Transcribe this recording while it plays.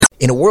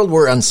In a world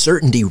where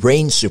uncertainty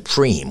reigns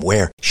supreme,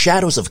 where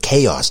shadows of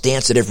chaos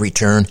dance at every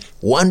turn,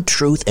 one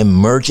truth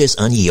emerges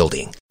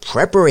unyielding.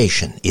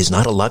 Preparation is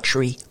not a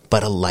luxury,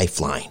 but a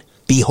lifeline.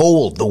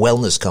 Behold the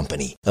Wellness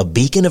Company, a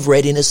beacon of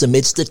readiness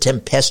amidst the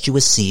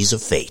tempestuous seas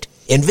of fate.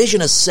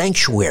 Envision a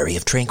sanctuary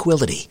of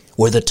tranquility,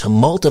 where the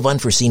tumult of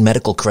unforeseen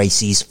medical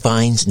crises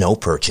finds no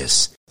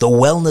purchase. The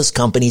Wellness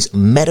Company's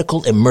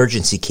Medical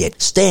Emergency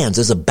Kit stands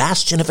as a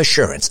bastion of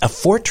assurance, a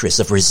fortress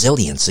of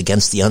resilience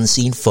against the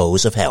unseen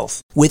foes of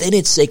health. Within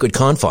its sacred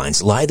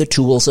confines lie the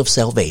tools of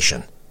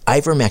salvation.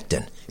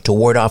 Ivermectin, to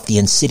ward off the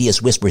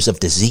insidious whispers of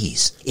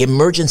disease.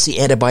 Emergency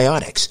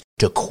antibiotics,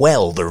 to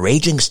quell the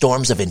raging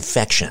storms of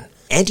infection.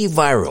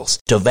 Antivirals,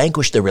 to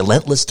vanquish the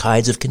relentless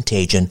tides of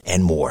contagion,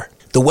 and more.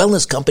 The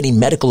Wellness Company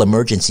Medical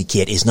Emergency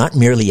Kit is not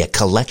merely a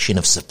collection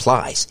of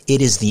supplies.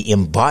 It is the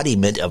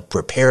embodiment of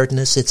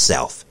preparedness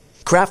itself.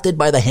 Crafted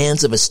by the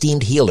hands of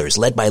esteemed healers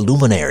led by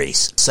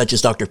luminaries such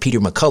as Dr. Peter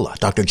McCullough,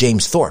 Dr.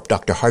 James Thorpe,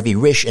 Dr. Harvey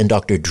Risch, and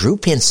Dr. Drew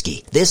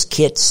Pinsky, this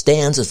kit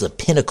stands as the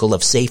pinnacle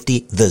of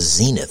safety, the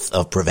zenith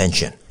of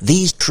prevention.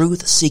 These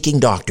truth-seeking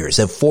doctors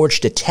have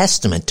forged a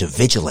testament to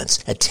vigilance,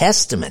 a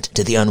testament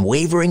to the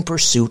unwavering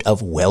pursuit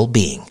of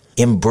well-being.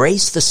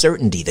 Embrace the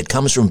certainty that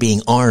comes from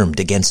being armed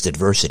against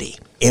adversity.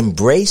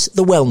 Embrace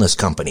the Wellness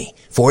Company,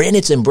 for in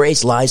its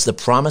embrace lies the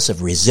promise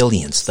of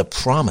resilience, the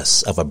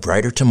promise of a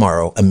brighter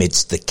tomorrow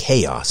amidst the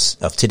chaos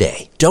of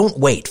today. Don't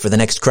wait for the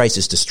next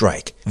crisis to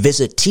strike.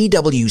 Visit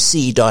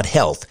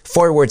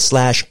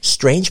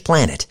twc.health/Strange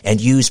Planet and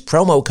use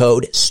promo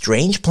code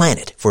Strange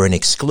Planet for an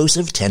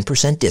exclusive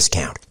 10%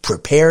 discount.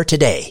 Prepare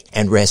today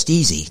and rest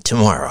easy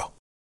tomorrow.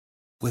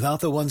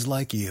 Without the ones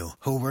like you,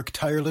 who work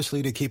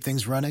tirelessly to keep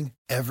things running,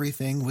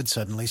 everything would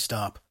suddenly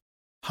stop.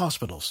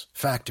 Hospitals,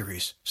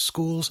 factories,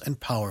 schools, and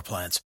power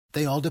plants,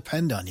 they all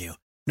depend on you.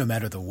 No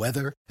matter the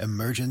weather,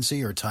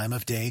 emergency, or time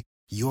of day,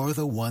 you're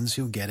the ones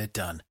who get it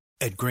done.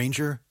 At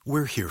Grainger,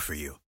 we're here for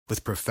you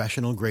with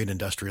professional-grade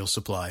industrial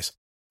supplies.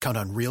 Count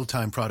on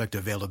real-time product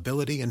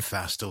availability and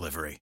fast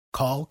delivery.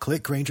 Call,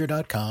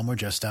 clickgrainger.com, or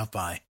just stop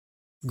by.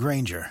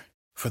 Grainger,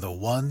 for the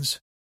ones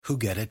who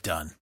get it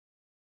done.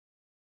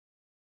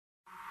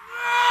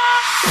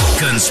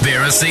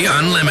 Conspiracy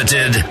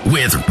Unlimited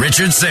with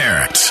Richard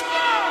Serrett.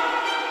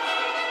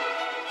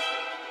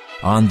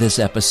 On this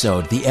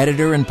episode, the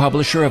editor and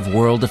publisher of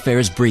World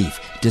Affairs Brief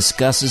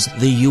discusses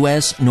the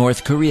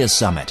U.S.-North Korea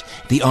summit,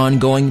 the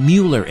ongoing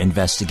Mueller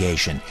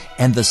investigation,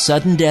 and the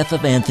sudden death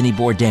of Anthony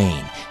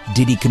Bourdain.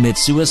 Did he commit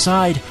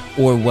suicide,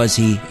 or was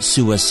he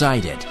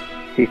suicided?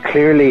 He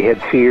clearly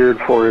had feared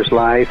for his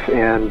life,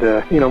 and,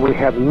 we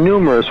have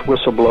numerous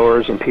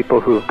whistleblowers and people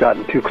who have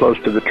gotten too close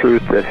to the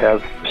truth that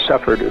have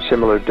suffered a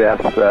similar death,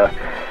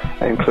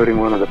 including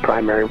one of the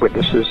primary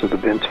witnesses of the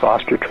Vince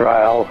Foster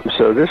trial.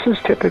 So this is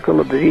typical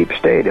of the deep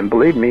state, and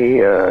believe me,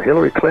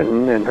 Hillary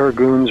Clinton and her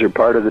goons are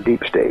part of the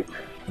deep state.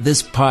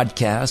 This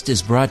podcast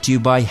is brought to you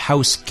by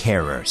House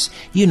Carers.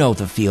 You know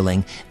the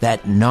feeling,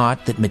 that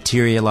knot that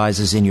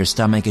materializes in your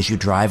stomach as you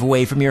drive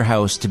away from your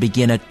house to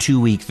begin a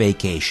 2-week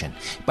vacation.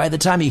 By the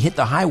time you hit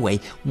the highway,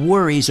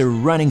 worries are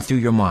running through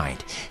your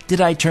mind.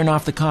 Did I turn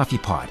off the coffee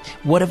pot?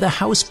 What if the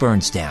house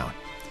burns down?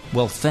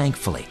 Well,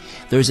 thankfully,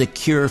 there's a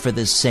cure for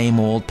this same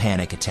old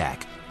panic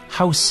attack: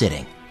 house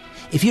sitting.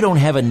 If you don't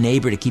have a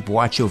neighbor to keep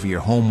watch over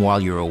your home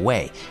while you're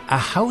away, a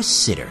house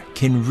sitter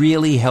can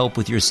really help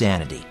with your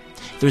sanity.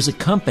 There's a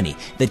company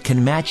that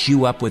can match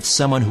you up with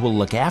someone who will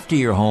look after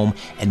your home,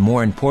 and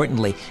more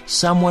importantly,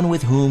 someone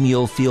with whom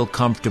you'll feel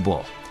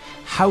comfortable.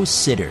 House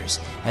Sitters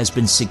has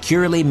been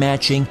securely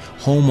matching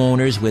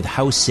homeowners with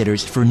house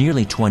sitters for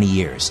nearly 20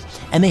 years.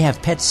 And they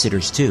have pet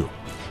sitters too.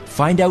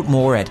 Find out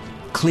more at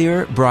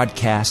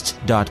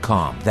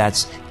clearbroadcast.com.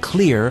 That's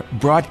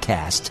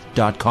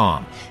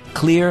clearbroadcast.com.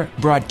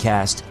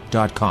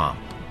 clearbroadcast.com.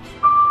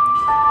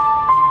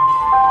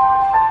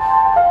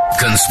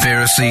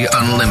 Conspiracy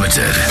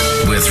Unlimited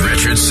with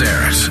Richard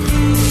Serrett.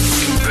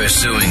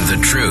 Pursuing the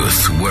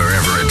truth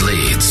wherever it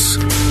leads.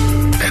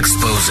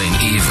 Exposing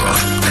evil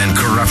and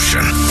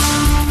corruption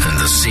and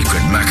the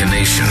secret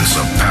machinations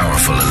of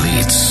powerful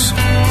elites.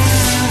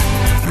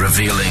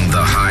 Revealing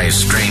the high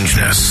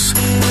strangeness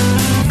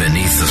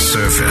beneath the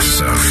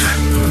surface of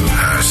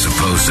our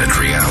supposed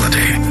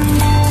reality.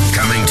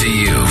 Coming to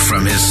you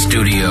from his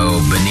studio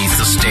beneath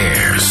the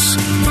stairs.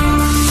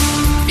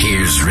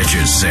 Here's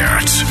Richard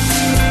Serrett.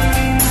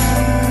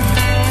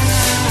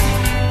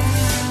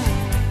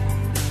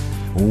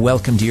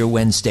 Welcome to your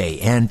Wednesday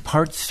and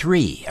part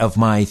 3 of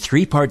my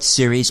 3-part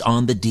series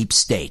on the deep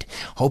state.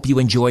 Hope you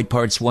enjoyed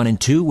parts 1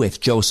 and 2 with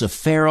Joseph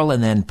Farrell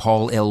and then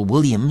Paul L.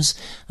 Williams,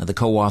 the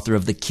co-author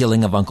of The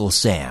Killing of Uncle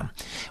Sam.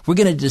 We're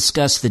going to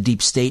discuss the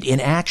deep state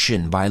in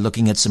action by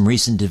looking at some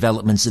recent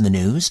developments in the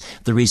news.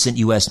 The recent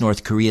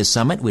U.S.-North Korea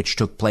summit, which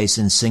took place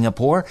in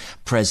Singapore.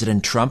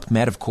 President Trump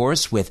met, of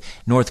course, with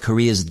North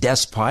Korea's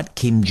despot,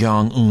 Kim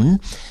Jong-un.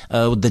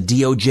 The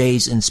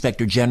DOJ's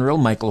Inspector General,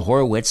 Michael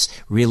Horowitz,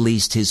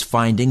 released his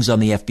findings findings on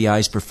the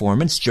FBI's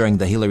performance during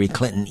the Hillary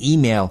Clinton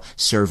email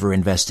server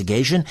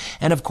investigation.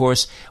 And of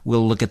course,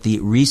 we'll look at the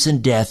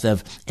recent death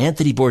of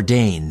Anthony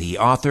Bourdain, the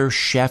author,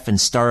 chef,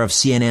 and star of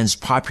CNN's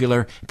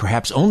popular,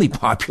 perhaps only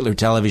popular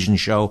television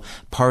show,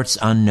 Parts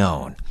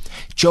Unknown.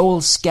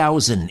 Joel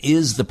Skousen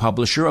is the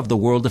publisher of the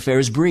World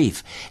Affairs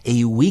Brief,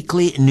 a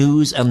weekly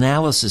news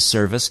analysis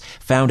service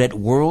found at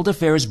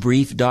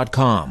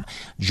worldaffairsbrief.com.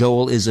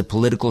 Joel is a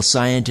political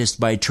scientist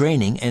by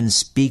training and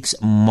speaks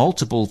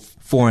multiple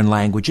foreign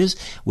languages,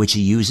 which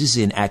he uses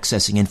in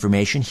accessing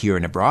information here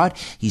and abroad.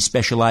 He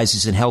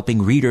specializes in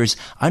helping readers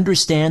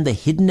understand the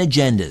hidden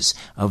agendas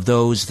of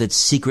those that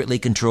secretly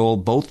control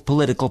both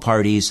political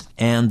parties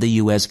and the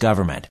U.S.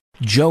 government.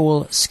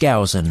 Joel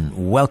Skousen,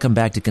 welcome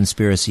back to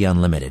Conspiracy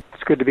Unlimited.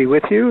 It's good to be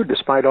with you,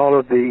 despite all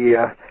of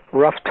the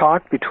rough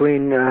talk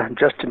between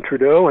Justin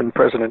Trudeau and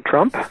President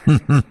Trump.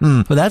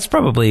 Well, that's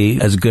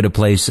probably as good a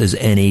place as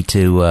any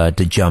to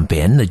jump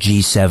in, the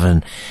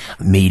G7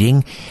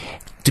 meeting.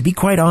 To be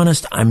quite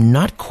honest, I'm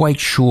not quite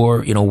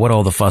sure, what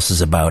all the fuss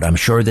is about. I'm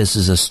sure this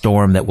is a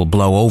storm that will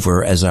blow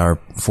over, as our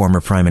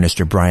former Prime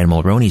Minister Brian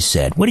Mulroney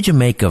said. What did you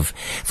make of,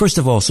 first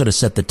of all, sort of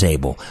set the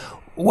table?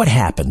 What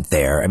happened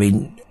there? I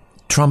mean,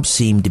 Trump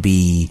seemed to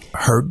be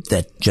hurt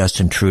that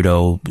Justin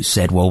Trudeau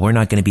said, well, we're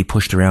not going to be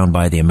pushed around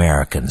by the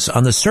Americans.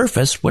 On the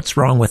surface, what's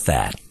wrong with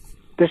that?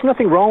 There's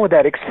nothing wrong with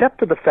that except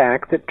for the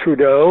fact that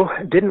Trudeau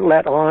didn't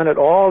let on at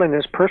all in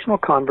his personal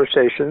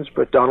conversations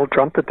with Donald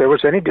Trump that there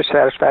was any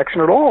dissatisfaction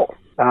at all.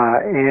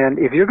 And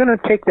if you're going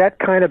to take that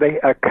kind of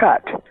a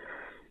cut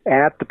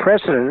at the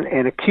president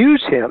and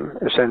accuse him,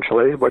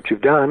 essentially, what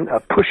you've done,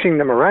 of pushing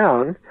them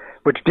around,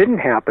 which didn't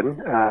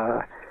happen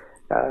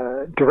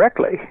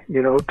directly.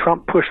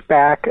 Trump pushed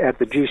back at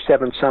the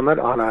G7 summit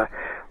on a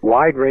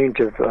wide range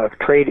of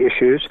trade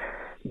issues.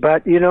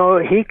 But, he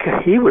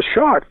was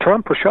shocked.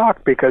 Trump was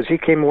shocked because he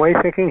came away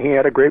thinking he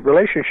had a great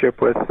relationship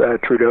with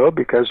Trudeau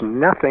because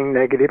nothing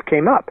negative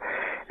came up.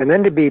 And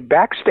then to be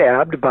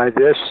backstabbed by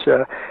this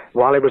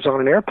while he was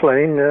on an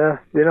airplane,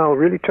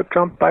 really took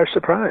Trump by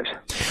surprise.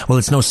 Well,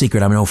 it's no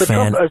secret I'm no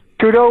fan.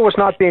 Trudeau was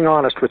not being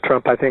honest with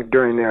Trump, I think,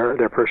 during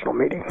their personal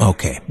meeting.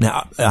 Okay.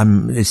 Now,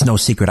 it's no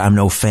secret I'm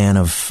no fan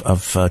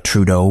of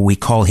Trudeau. We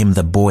call him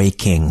the boy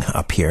king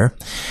up here.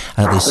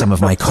 At least some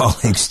of my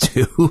colleagues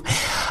do.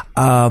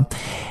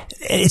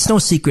 It's no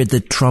secret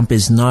that Trump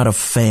is not a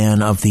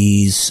fan of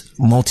these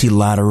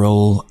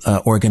multilateral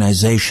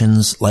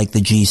organizations like the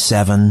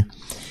G7.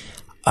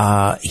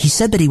 He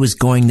said that he was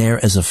going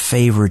there as a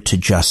favor to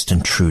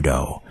Justin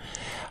Trudeau.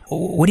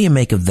 What do you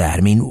make of that?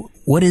 I mean,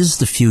 what is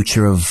the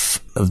future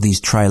of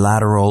these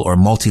trilateral or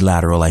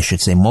multilateral, I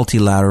should say,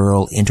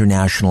 multilateral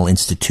international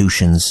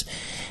institutions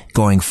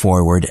going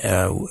forward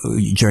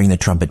during the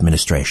Trump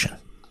administration?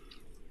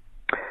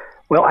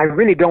 Well, I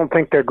really don't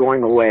think they're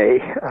going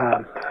away.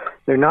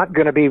 They're not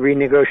going to be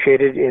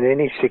renegotiated in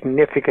any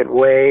significant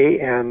way,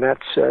 and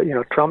that's,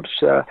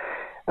 Trump's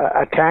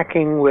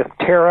attacking with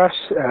tariffs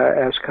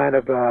as kind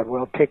of,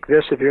 take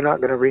this. If you're not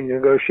going to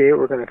renegotiate,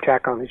 we're going to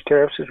attack on these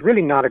tariffs. Is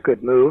really not a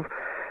good move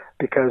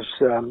because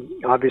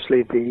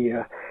obviously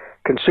the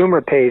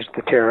consumer pays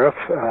the tariff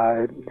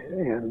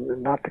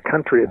and not the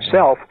country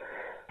itself.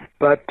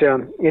 But,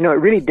 it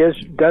really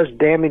does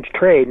damage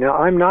trade. Now,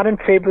 I'm not in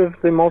favor of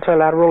the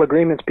multilateral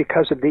agreements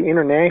because of the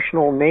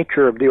international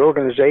nature of the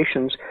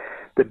organizations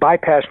that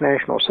bypass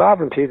national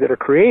sovereignty that are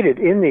created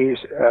in these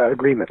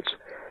agreements.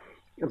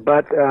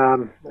 But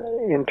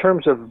in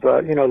terms of,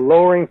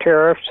 lowering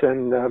tariffs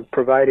and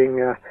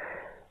providing,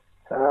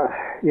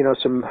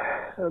 some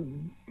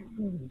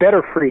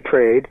better free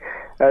trade,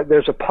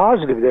 there's a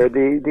positive there.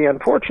 The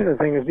unfortunate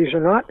thing is these are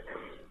not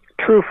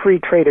true free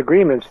trade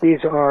agreements.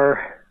 These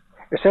are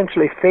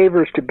essentially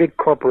favors to big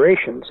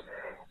corporations.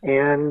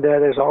 And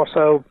there's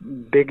also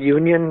big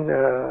union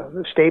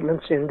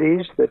statements in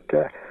these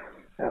that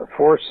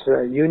force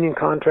union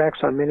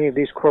contracts on many of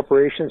these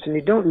corporations. And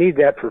you don't need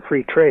that for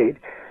free trade.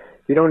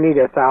 You don't need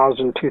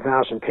 1,000,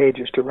 2,000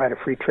 pages to write a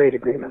free trade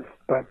agreement.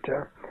 But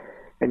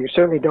and you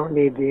certainly don't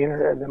need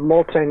the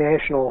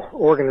multinational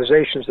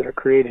organizations that are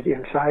created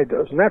inside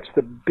those. And that's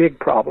the big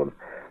problem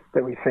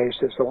that we face,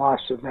 is the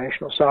loss of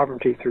national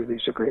sovereignty through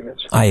these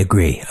agreements. I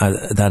agree.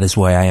 That is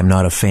why I am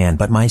not a fan.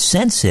 But my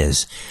sense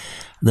is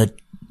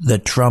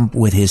that Trump,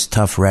 with his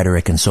tough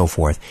rhetoric and so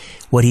forth,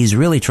 what he's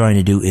really trying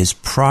to do is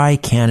pry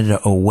Canada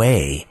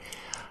away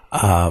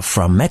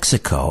from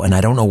Mexico. And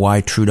I don't know why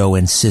Trudeau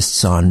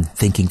insists on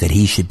thinking that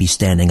he should be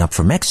standing up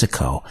for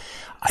Mexico.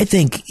 I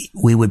think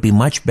we would be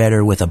much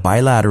better with a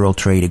bilateral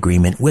trade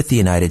agreement with the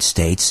United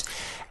States.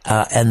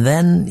 And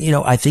then,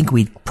 I think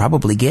we'd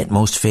probably get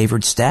most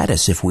favored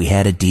status if we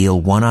had a deal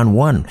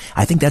one-on-one.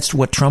 I think that's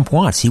what Trump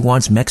wants. He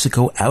wants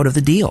Mexico out of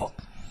the deal.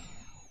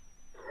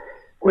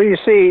 Well, you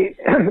see,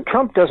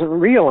 Trump doesn't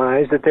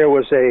realize that there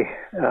was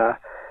a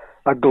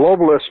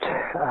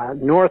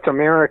globalist North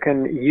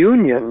American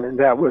Union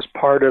that was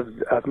part of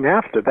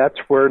NAFTA. That's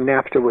where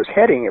NAFTA was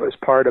heading. It was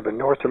part of a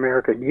North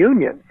American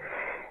Union.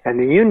 And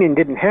the union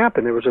didn't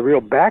happen. There was a real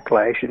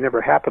backlash. It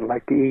never happened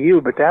like the EU,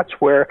 but that's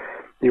where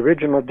the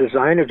original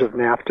designers of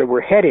NAFTA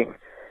were heading.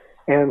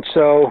 And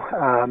so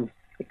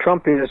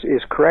Trump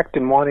is correct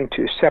in wanting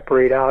to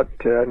separate out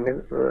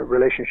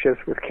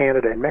relationships with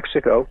Canada and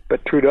Mexico,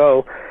 but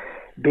Trudeau,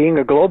 being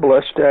a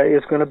globalist,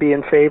 is going to be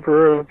in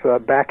favor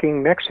of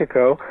backing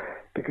Mexico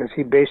because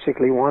he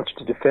basically wants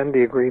to defend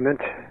the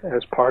agreement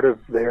as part of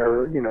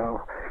their,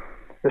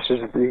 this is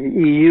the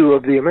EU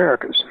of the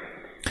Americas.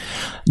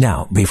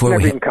 Now, before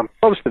never even come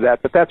close to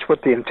that, but that's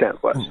what the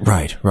intent was.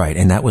 Right,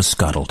 and that was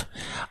scuttled.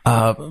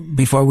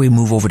 Before we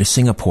move over to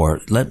Singapore,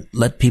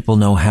 let people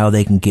know how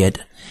they can get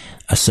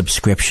a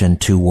subscription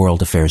to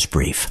World Affairs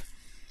Brief.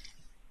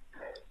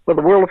 Well,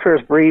 the World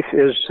Affairs Brief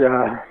is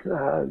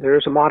there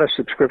is a modest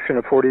subscription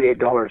of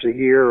 $48 a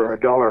year or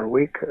 $1 a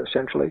week,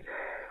 essentially.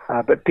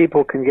 But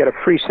people can get a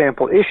free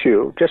sample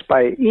issue just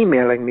by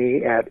emailing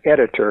me at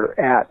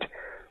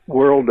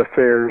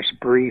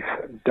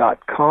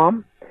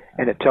editor@worldaffairsbrief.com.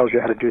 And it tells you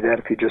how to do that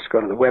if you just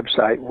go to the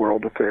website,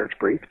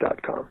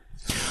 worldaffairsbrief.com.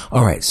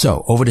 All right.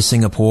 So over to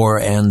Singapore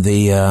and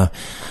the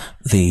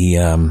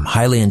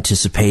highly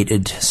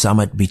anticipated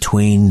summit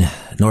between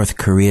North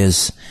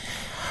Korea's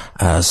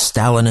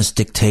Stalinist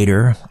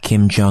dictator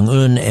Kim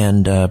Jong-un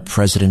and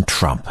President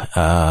Trump.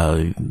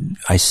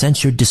 I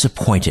sense you're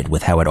disappointed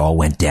with how it all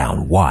went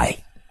down.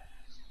 Why?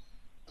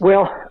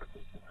 Well,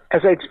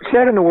 as I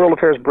said in the World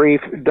Affairs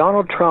Brief,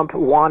 Donald Trump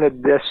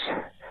wanted this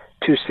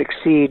to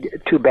succeed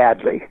too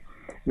badly,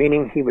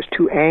 meaning he was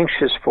too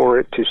anxious for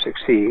it to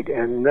succeed,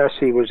 and thus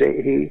he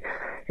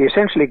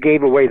essentially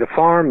gave away the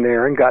farm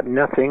there and got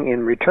nothing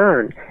in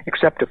return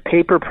except a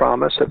paper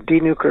promise of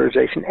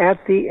denuclearization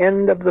at the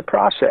end of the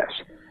process.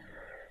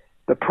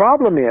 The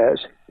problem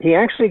is he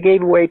actually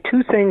gave away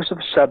two things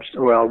of substance.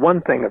 Well,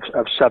 one thing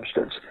of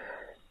substance.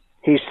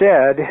 He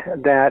said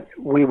that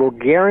we will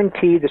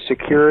guarantee the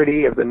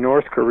security of the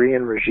North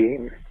Korean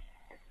regime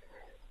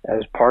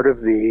as part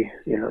of the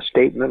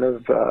statement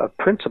of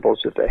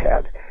principles that they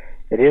had.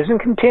 It isn't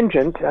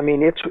contingent. I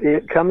mean,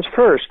 it comes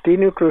first.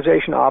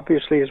 Denuclearization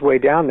obviously is way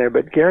down there,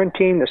 but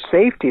guaranteeing the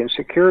safety and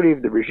security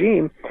of the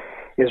regime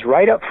is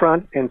right up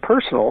front and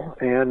personal.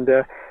 And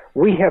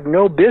we have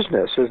no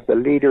business as the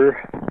leader,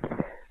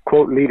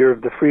 quote, leader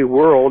of the free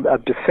world,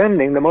 of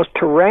defending the most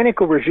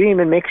tyrannical regime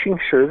and making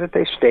sure that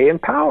they stay in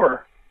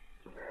power.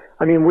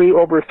 I mean, we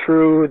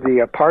overthrew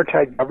the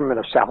apartheid government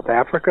of South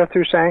Africa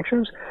through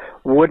sanctions,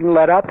 wouldn't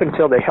let up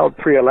until they held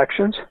free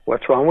elections.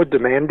 What's wrong with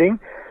demanding,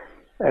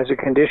 as a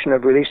condition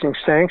of releasing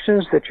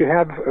sanctions, that you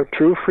have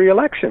true free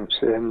elections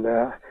in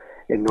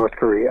North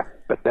Korea?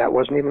 But that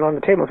wasn't even on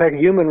the table. In fact,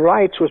 human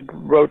rights was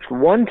broached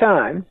one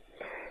time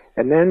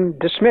and then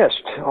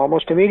dismissed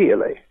almost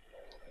immediately.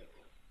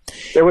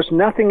 There was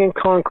nothing in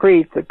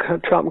concrete that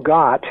Trump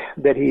got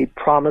that he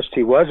promised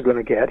he was going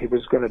to get, he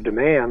was going to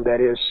demand, that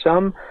is,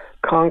 some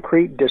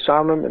concrete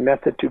disarmament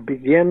method to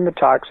begin the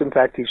talks. In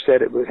fact, he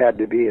said it had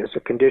to be as a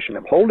condition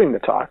of holding the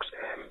talks.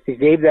 He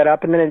gave that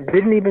up, and then it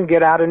didn't even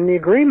get out in the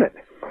agreement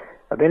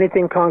of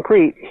anything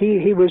concrete.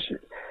 He was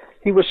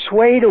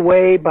swayed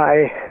away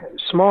by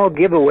small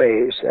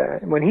giveaways.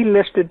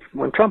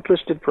 When Trump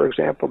listed, for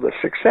example, the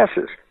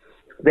successes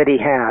that he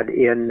had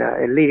in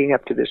leading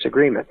up to this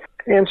agreement.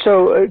 And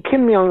so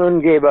Kim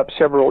Jong-un gave up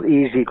several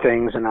easy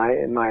things in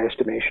my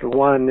estimation.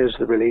 One is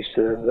the release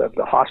of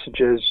the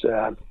hostages.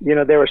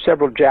 There were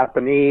several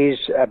Japanese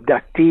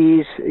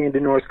abductees into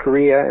North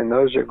Korea, and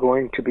those are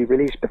going to be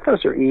released, but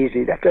those are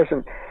easy. That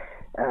doesn't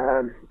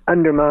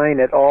undermine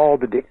at all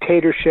the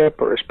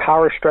dictatorship or his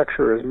power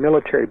structure or his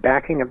military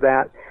backing of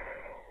that.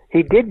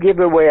 He did give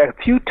away a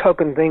few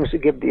token things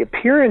that give the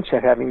appearance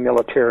of having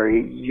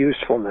military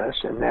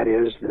usefulness, and that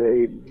is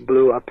they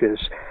blew up his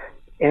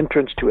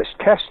entrance to his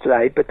test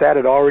site, but that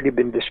had already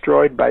been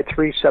destroyed by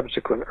 3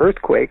 subsequent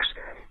earthquakes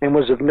and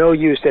was of no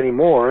use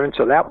anymore, and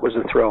so that was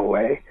a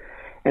throwaway.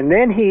 And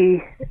then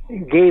he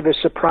gave a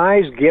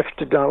surprise gift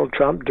to Donald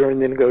Trump during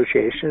the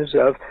negotiations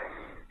of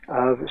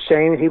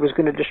saying that he was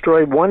going to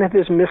destroy one of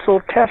his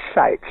missile test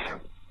sites.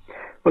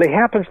 Well, he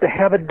happens to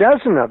have a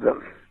dozen of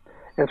them.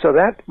 And so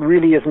that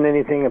really isn't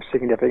anything of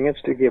significance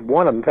to give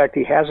one of them. In fact,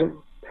 he hasn't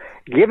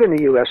given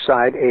the U.S.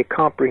 side a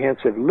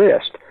comprehensive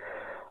list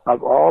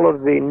of all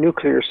of the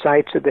nuclear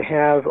sites that they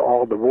have,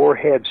 all the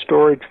warhead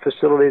storage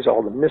facilities,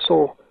 all the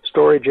missile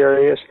storage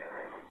areas,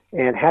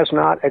 and has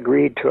not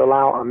agreed to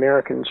allow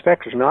American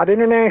inspectors, not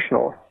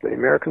international. The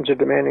Americans are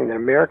demanding that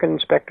American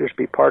inspectors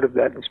be part of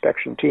that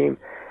inspection team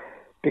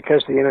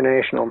because the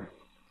International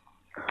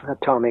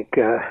Atomic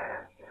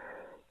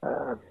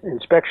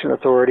Inspection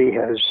Authority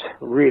has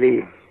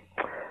really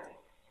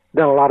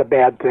done a lot of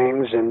bad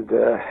things and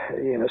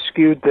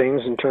skewed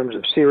things in terms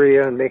of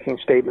Syria and making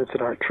statements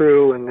that aren't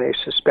true, and they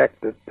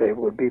suspect that they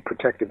would be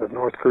protective of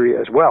North Korea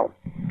as well.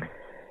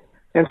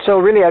 And so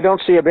really I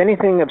don't see of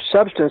anything of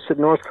substance that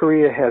North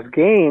Korea has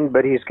gained,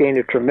 but he's gained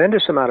a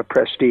tremendous amount of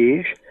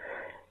prestige,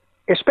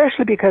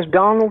 especially because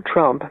Donald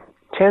Trump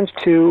tends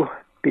to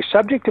be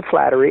subject to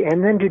flattery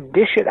and then to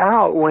dish it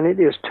out when it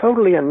is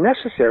totally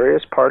unnecessary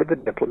as part of the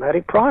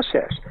diplomatic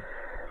process.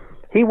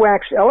 He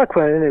waxed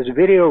eloquent in his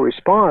video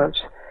response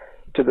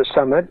to the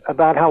summit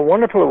about how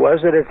wonderful it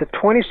was that as a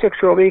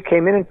 26-year-old he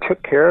came in and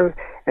took care of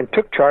and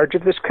took charge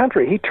of this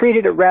country. He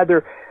treated it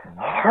rather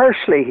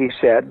harshly, he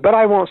said, but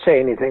I won't say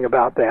anything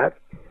about that.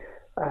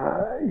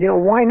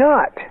 Why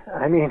not?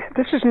 I mean,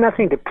 this is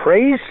nothing to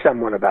praise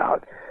someone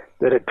about,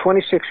 that at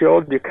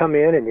 26-year-old you come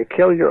in and you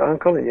kill your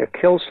uncle and you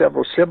kill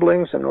several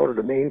siblings in order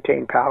to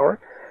maintain power.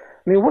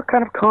 I mean, what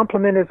kind of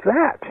compliment is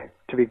that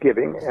to be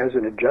giving as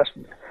an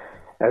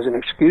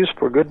excuse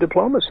for good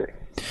diplomacy?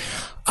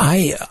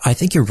 I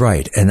think you're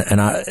right, and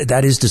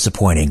that is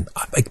disappointing,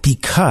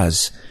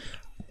 because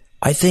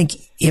I think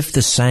if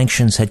the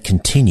sanctions had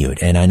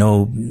continued, and I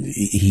know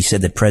he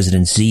said that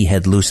President Xi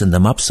had loosened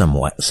them up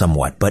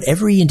somewhat, but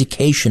every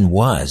indication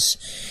was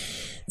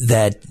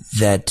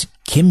that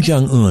Kim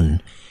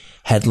Jong-un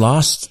had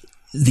lost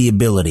the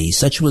ability,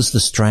 such was the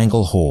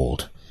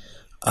stranglehold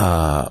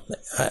on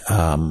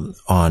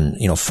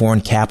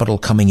foreign capital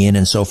coming in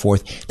and so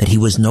forth, that he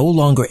was no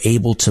longer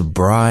able to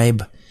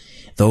bribe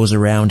those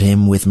around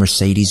him with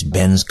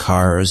Mercedes-Benz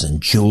cars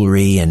and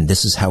jewelry, and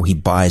this is how he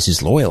buys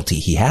his loyalty.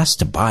 He has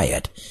to buy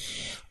it.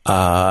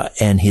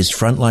 And his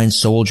frontline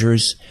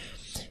soldiers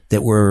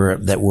that were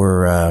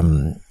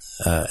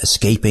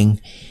escaping,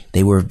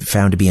 they were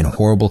found to be in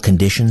horrible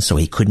condition, so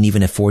he couldn't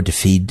even afford to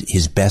feed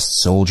his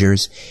best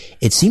soldiers.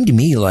 It seemed to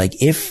me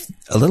like if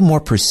a little more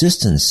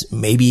persistence,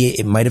 maybe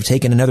it might have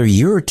taken another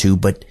year or two,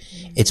 but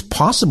it's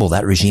possible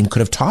that regime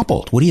could have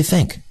toppled. What do you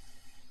think?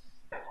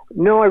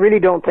 No, I really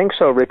don't think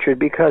so, Richard,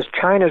 because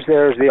China's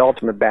there as the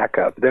ultimate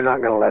backup. They're not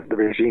going to let the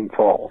regime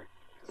fall.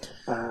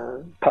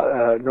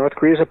 North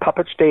Korea is a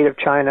puppet state of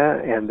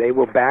China, and they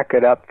will back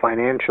it up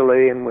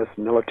financially and with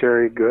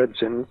military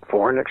goods and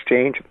foreign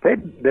exchange.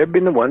 They've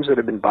been the ones that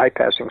have been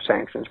bypassing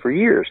sanctions for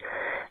years.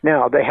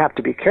 Now, they have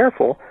to be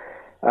careful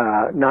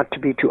not to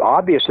be too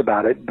obvious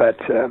about it, but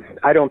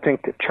I don't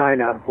think that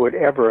China would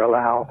ever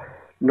allow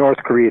North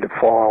Korea to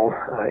fall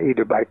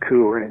either by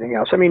coup or anything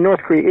else. I mean, North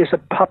Korea is a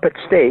puppet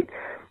state.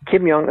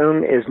 Kim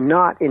Jong-un is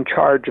not in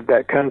charge of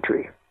that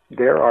country.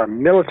 There are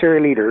military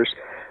leaders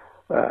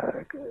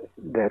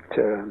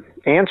that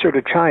answer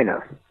to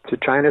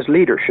China's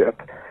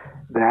leadership,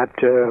 that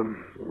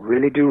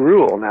really do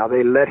rule. Now,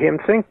 they let him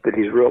think that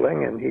he's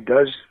ruling, and he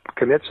does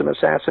commit some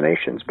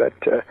assassinations, but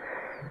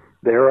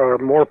there are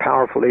more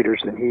powerful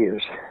leaders than he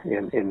is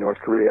in North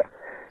Korea.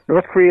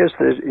 North Korea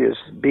is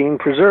being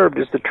preserved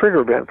as the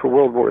trigger event for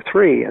World War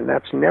III, and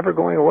that's never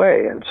going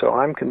away. And so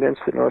I'm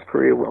convinced that North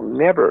Korea will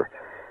never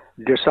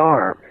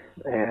disarm.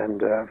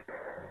 And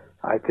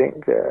I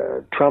think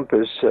Trump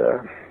is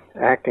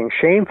acting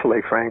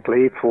shamefully,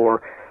 frankly,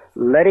 for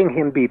letting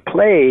him be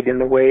played in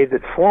the way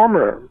that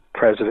former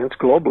presidents,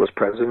 globalist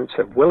presidents,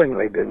 have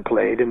willingly been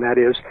played, and that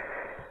is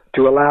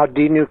to allow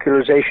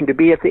denuclearization to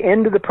be at the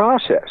end of the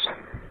process.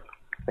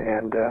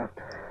 And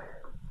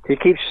he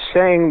keeps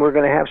saying we're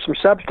going to have some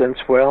substance.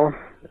 Well,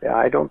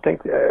 I don't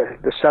think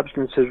the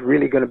substance is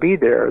really going to be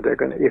there. They're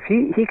going to, if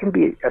he can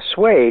be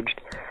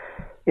assuaged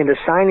into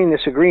signing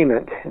this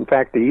agreement. In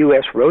fact, the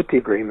U.S. wrote the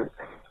agreement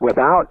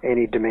without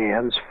any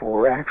demands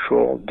for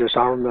actual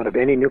disarmament of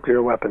any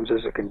nuclear weapons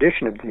as a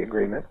condition of the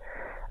agreement.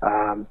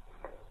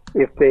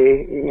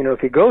 If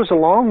he goes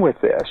along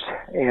with this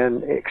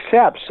and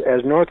accepts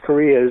as North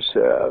Korea's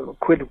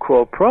quid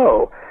pro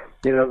quo,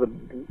 the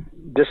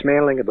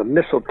dismantling of a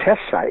missile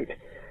test site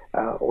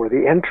or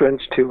the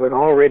entrance to an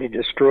already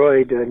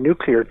destroyed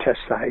nuclear test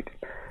site,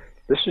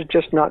 this is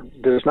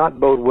does not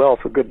bode well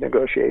for good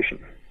negotiation.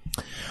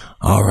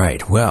 All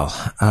right. Well,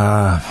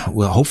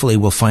 hopefully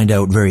we'll find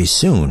out very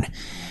soon.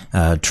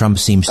 Trump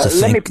seems to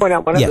think... Let me point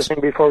out one other thing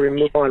before we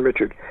move on,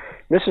 Richard.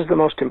 This is the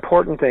most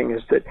important thing,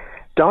 is that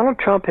Donald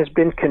Trump has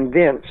been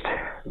convinced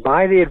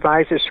by the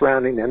advisors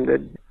surrounding him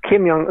that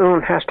Kim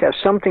Jong-un has to have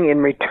something in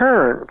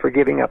return for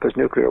giving up his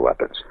nuclear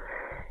weapons.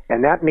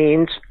 And that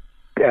means,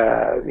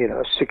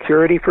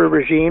 security for a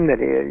regime,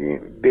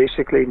 that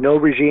basically no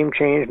regime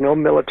change, no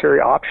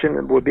military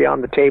option would be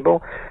on the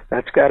table.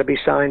 That's got to be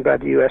signed by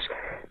the U.S.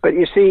 But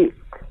you see,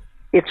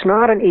 it's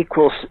not an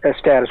equal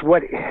status.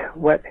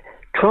 What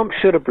Trump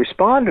should have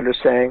responded to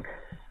saying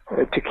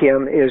to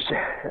Kim is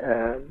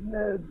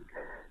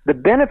the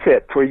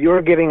benefit for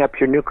your giving up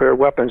your nuclear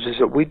weapons is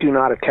that we do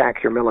not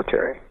attack your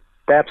military.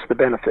 That's the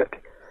benefit.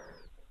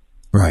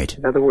 Right.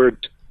 In other words,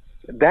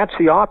 that's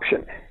the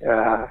option.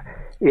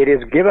 It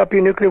is give up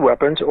your nuclear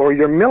weapons or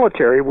your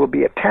military will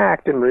be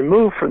attacked and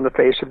removed from the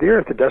face of the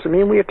earth. It doesn't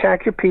mean we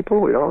attack your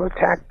people. We don't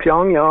attack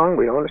Pyongyang.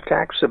 We don't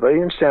attack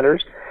civilian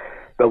centers.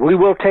 But we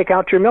will take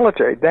out your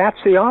military. That's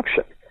the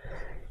option.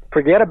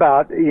 Forget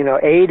about,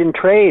 aid and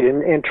trade.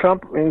 And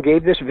Trump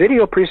gave this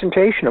video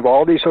presentation of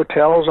all these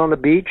hotels on the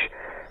beach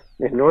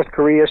in North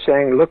Korea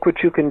saying, look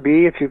what you can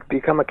be if you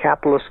become a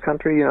capitalist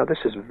country. This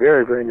is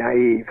very, very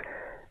naive,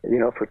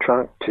 for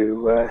Trump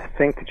to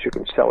think that you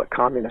can sell a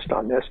communist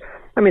on this.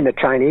 I mean, the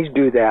Chinese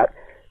do that,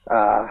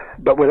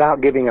 but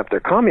without giving up their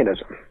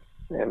communism.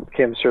 And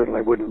Kim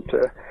certainly wouldn't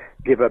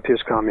give up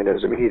his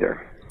communism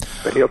either.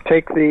 But he'll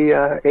take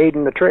the aid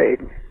and the trade.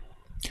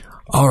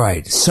 All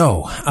right.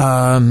 So,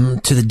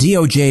 to the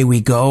DOJ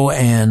we go,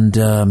 and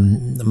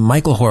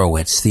Michael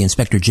Horowitz, the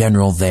Inspector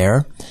General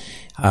there,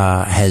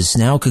 has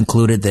now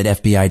concluded that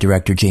FBI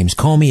Director James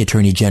Comey,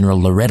 Attorney General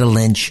Loretta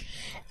Lynch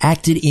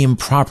acted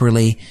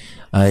improperly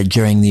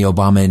during the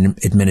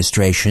Obama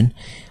administration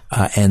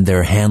and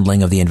their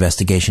handling of the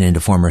investigation into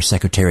former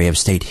Secretary of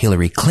State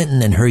Hillary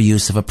Clinton and her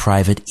use of a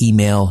private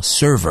email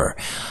server.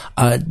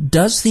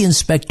 Does the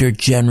Inspector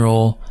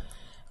General,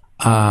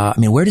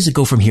 where does it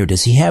go from here?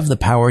 Does he have the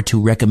power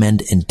to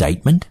recommend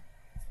indictment?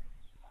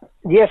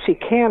 Yes, he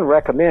can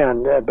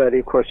recommend, but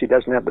of course he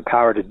doesn't have the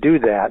power to do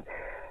that.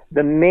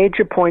 The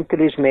major point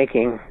that he's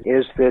making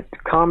is that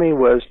Comey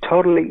was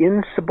totally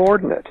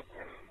insubordinate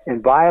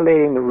in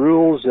violating the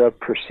rules of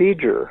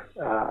procedure,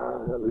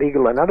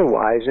 legal and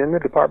otherwise, in the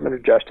Department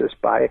of Justice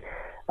by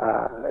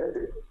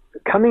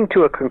coming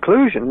to a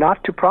conclusion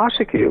not to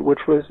prosecute,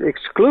 which was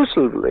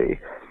exclusively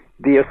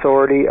the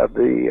authority of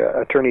the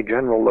Attorney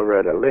General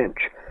Loretta Lynch.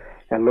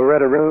 And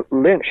Loretta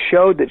Lynch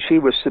showed that she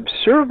was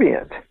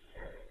subservient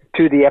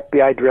to the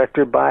FBI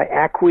director by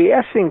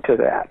acquiescing to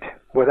that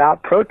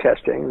without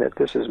protesting that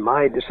this is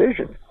my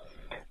decision.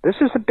 This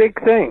is a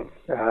big thing.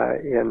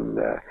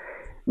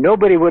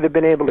 Nobody would have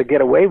been able to get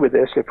away with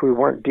this if we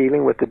weren't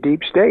dealing with the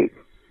deep state.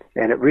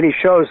 And it really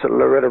shows that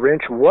Loretta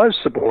Lynch was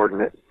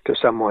subordinate to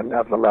someone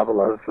of the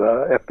level of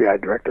FBI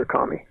Director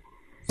Comey.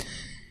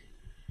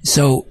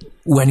 So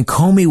when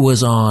Comey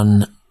was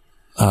on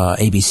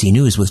ABC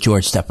News with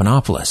George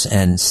Stephanopoulos,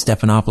 and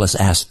Stephanopoulos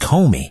asked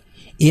Comey,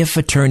 if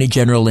Attorney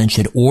General Lynch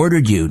had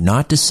ordered you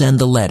not to send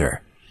the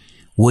letter,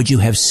 would you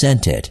have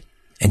sent it?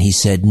 And he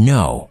said,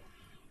 no,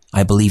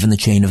 I believe in the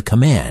chain of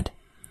command.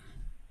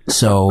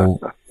 So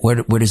where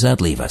does that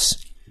leave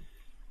us?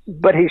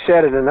 But he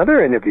said in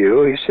another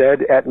interview, he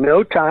said, at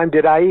no time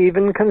did I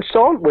even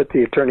consult with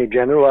the Attorney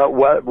General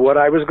about what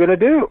I was going to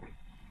do.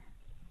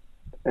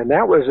 And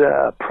that was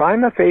a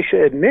prima facie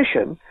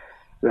admission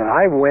that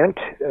I went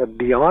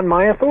beyond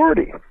my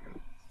authority.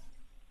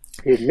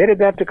 He admitted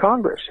that to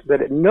Congress,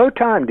 that at no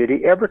time did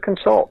he ever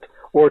consult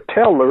or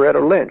tell Loretta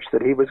Lynch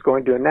that he was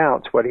going to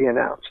announce what he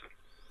announced.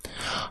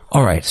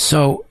 All right.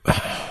 So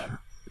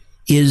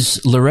is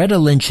Loretta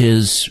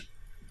Lynch's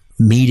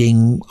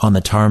meeting on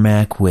the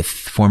tarmac with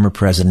former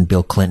President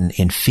Bill Clinton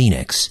in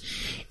Phoenix,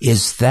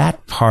 is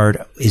that part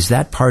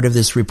of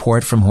this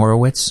report from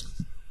Horowitz?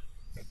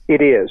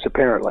 It is,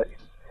 apparently.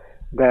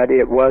 That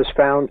it was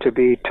found to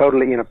be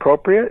totally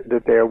inappropriate,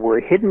 that there were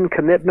hidden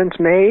commitments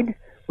made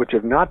which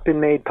have not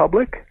been made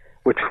public,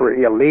 which were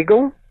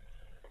illegal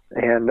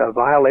and a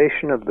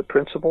violation of the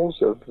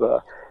principles of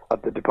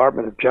the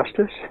Department of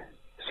Justice.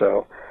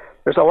 So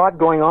there's a lot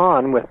going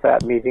on with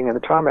that meeting in the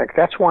tarmac.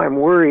 That's why I'm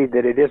worried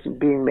that it isn't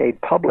being made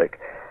public.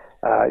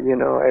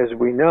 As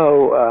we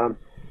know,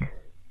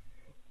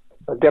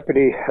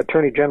 Deputy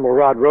Attorney General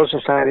Rod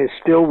Rosenstein is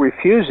still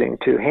refusing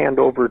to hand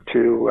over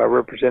to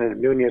Representative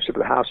Nunes of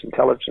the House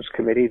Intelligence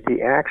Committee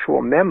the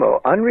actual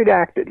memo,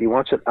 unredacted. He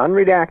wants it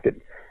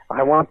unredacted.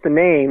 I want the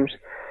names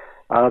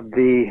of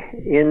the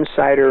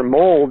insider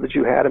mole that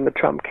you had in the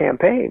Trump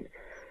campaign.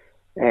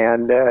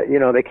 And,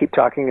 they keep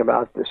talking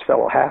about this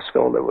fellow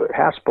Haspel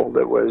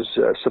that was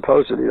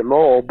supposedly the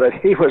mole, but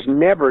he was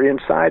never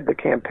inside the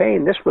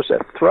campaign. This was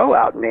a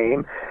throw-out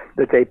name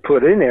that they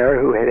put in there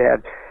who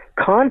had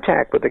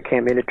contact with the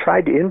campaign, had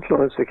tried to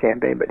influence the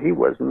campaign, but he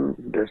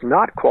does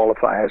not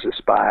qualify as a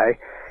spy.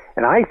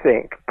 And I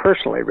think,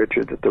 personally,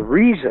 Richard, that the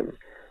reason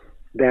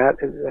that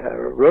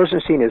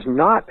Rosenstein is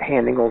not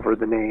handing over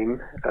the name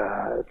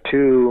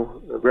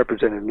to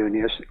Representative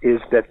Nunes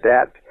is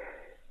that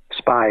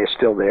spy is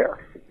still there.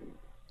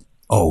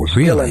 Oh, He's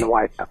really? Still in the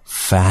White House.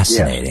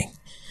 Fascinating.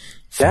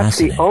 Yes. That's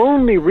the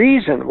only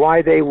reason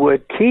why they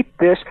would keep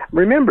this.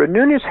 Remember,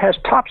 Nunes has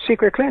top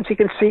secret clearance. He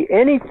can see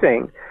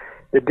anything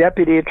the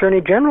Deputy Attorney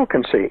General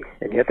can see,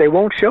 and yet they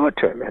won't show it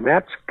to him. And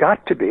that's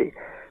got to be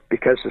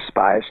because the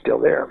spy is still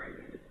there.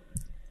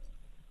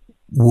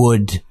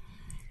 Would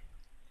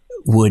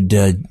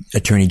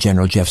Attorney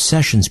General Jeff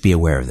Sessions be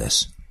aware of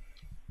this?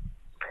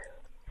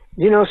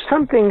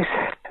 Something's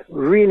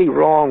really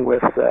wrong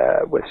with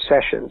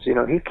Sessions.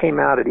 He came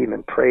out and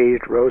even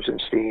praised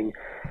Rosenstein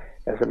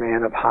as a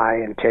man of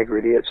high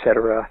integrity,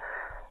 etc.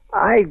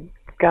 I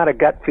got a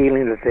gut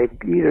feeling that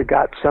they've either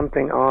got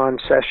something on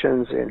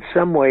Sessions in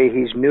some way.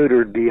 He's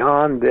neutered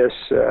beyond this,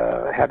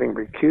 having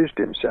recused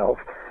himself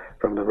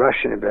from the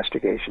Russian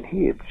investigation.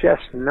 He is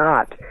just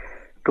not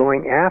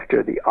going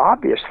after the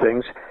obvious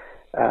things,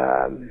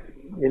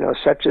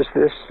 such as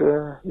this,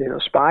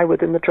 spy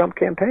within the Trump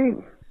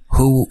campaign.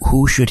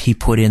 Who should he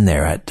put in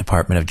there at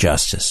Department of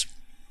Justice?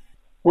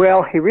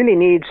 Well, he really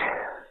needs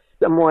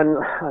someone.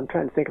 I'm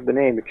trying to think of the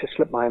name. It just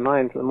slipped my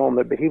mind for the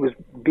moment. But he was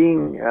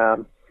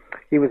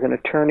an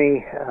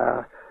attorney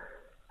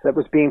that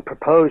was being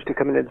proposed to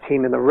come into the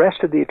team, and the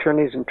rest of the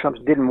attorneys in Trump's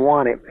didn't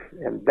want him,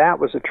 and that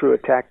was a true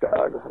attack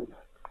dog.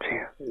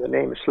 The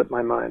name has slipped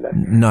my mind.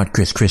 Not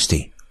Chris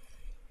Christie.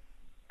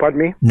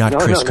 Pardon me? Not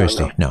Chris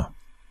Christie. No.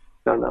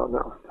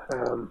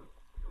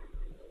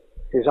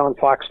 He's on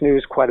Fox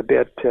News quite a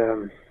bit,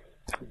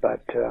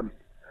 but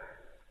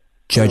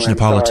Judge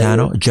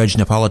Napolitano. Sorry. Judge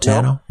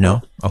Napolitano?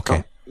 No.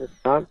 Okay. No, it's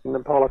not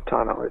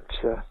Napolitano. It's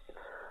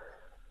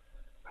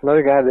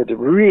Another guy that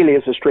really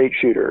is a straight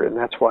shooter, and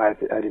that's why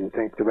I didn't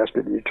think the rest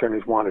of the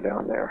attorneys wanted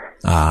on there.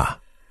 Ah.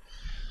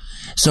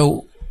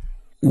 So,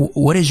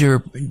 what is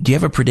do you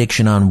have a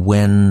prediction on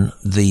when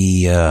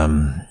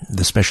the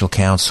special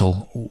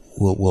counsel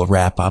will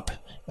wrap up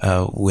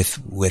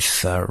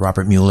with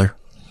Robert Mueller?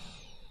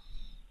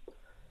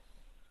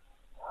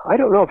 I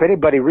don't know if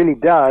anybody really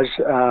does.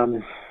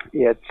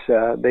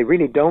 They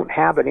really don't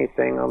have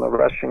anything on the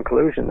Russian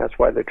collusion. That's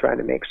why they're trying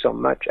to make so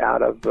much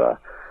out of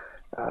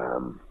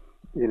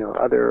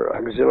other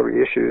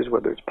auxiliary issues,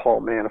 whether it's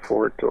Paul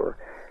Manafort or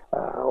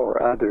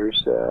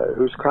others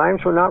whose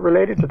crimes were not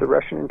related to the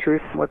Russian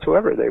intrusion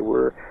whatsoever. They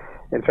were,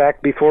 in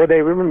fact, before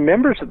they were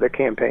members of the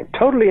campaign,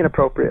 totally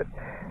inappropriate.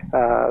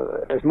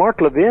 As Mark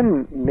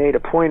Levin made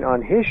a point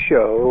on his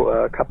show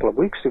a couple of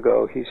weeks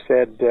ago, he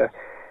said,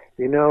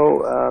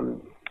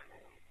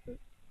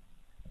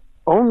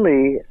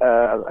 only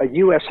a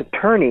U.S.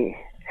 attorney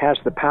has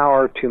the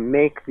power to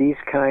make these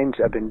kinds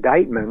of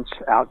indictments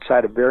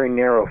outside a very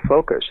narrow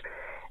focus.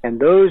 And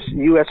those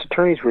U.S.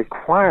 attorneys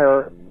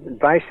require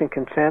advice and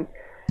consent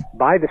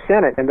by the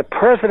Senate, and the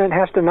president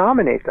has to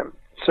nominate them.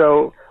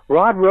 So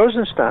Rod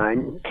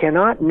Rosenstein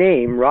cannot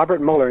name Robert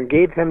Mueller and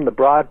gave him the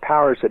broad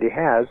powers that he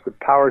has, the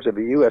powers of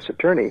a U.S.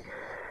 attorney,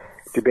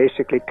 to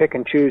basically pick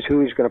and choose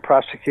who he's going to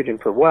prosecute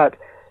and for what,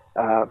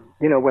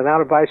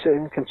 without advice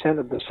and consent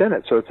of the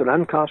Senate. So it's an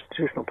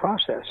unconstitutional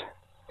process.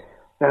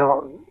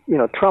 Now,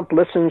 Trump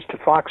listens to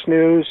Fox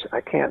News.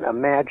 I can't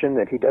imagine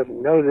that he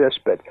doesn't know this,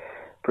 but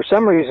for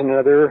some reason or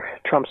other,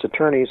 Trump's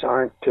attorneys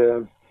aren't,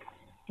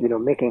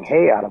 making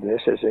hay out of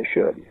this as they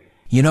should.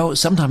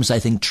 Sometimes I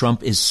think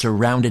Trump is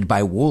surrounded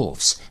by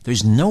wolves.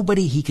 There's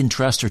nobody he can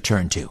trust or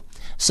turn to.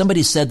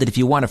 Somebody said that if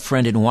you want a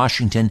friend in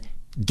Washington,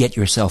 get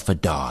yourself a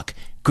dog.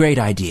 Great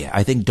idea.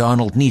 I think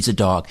Donald needs a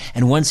dog.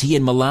 And once he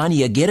and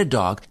Melania get a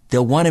dog,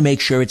 they'll want to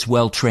make sure it's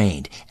well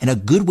trained. And a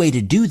good way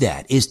to do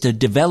that is to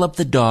develop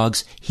the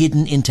dog's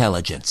hidden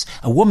intelligence.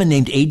 A woman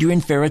named Adrienne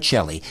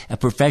Ferricelli, a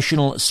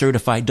professional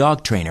certified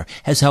dog trainer,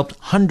 has helped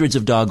hundreds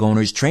of dog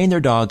owners train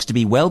their dogs to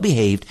be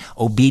well-behaved,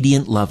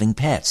 obedient, loving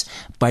pets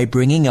by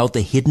bringing out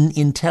the hidden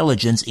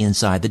intelligence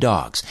inside the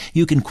dogs.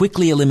 You can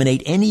quickly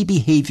eliminate any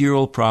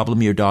behavioral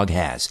problem your dog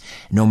has,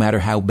 no matter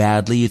how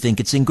badly you think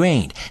it's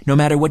ingrained, no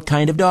matter what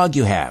kind of dog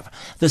you have.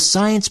 The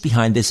science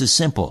behind this is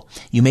simple.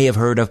 You may have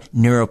heard of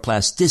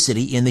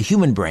neuroplasticity in the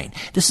human brain.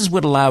 This is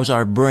what allows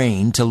our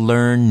brain to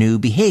learn new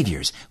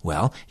behaviors.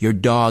 Well, your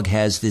dog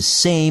has this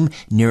same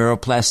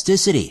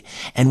neuroplasticity.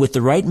 And with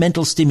the right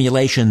mental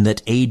stimulation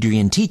that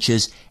Adrienne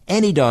teaches,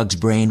 any dog's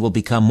brain will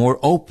become more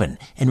open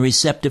and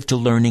receptive to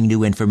learning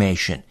new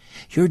information.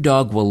 Your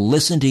dog will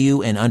listen to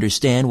you and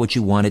understand what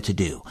you want it to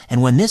do.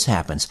 And when this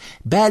happens,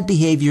 bad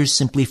behaviors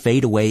simply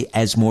fade away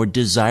as more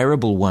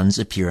desirable ones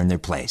appear in their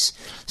place.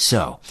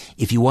 So,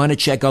 if you want to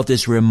check out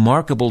this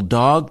remarkable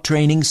dog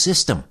training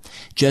system,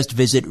 just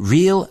visit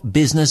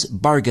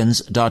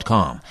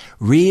realbusinessbargains.com.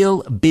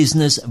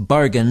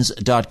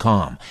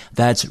 realbusinessbargains.com.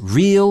 That's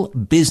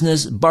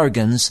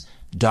realbusinessbargains.com.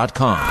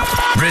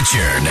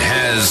 Richard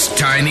has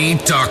tiny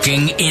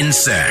talking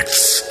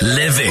insects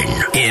living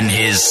in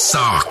his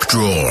sock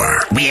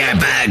drawer. We are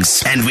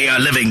bugs, and we are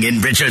living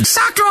in Richard's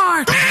sock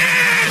drawer.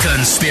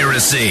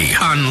 Conspiracy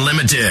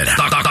Unlimited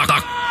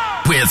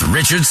with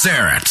Richard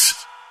Serrett.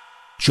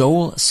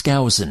 Joel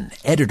Skousen,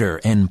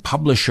 editor and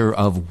publisher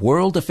of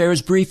World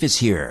Affairs Brief, is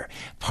here.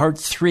 Part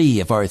 3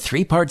 of our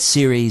 3-part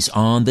series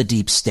on the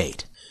deep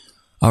state.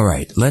 All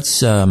right,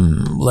 let's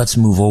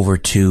move over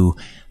to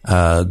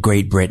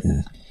Great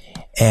Britain.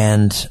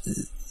 And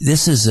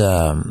this is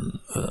a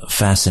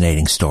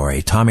fascinating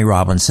story. Tommy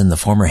Robinson, the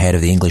former head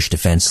of the English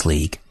Defence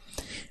League,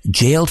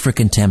 jailed for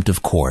contempt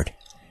of court.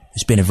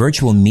 There's been a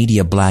virtual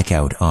media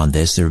blackout on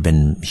this. There have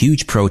been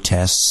huge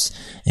protests.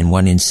 In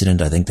one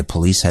incident, I think the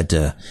police had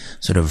to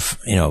sort of,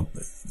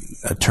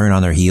 turn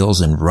on their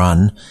heels and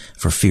run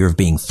for fear of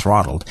being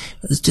throttled.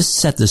 Let's just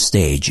set the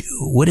stage.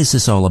 What is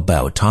this all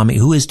about?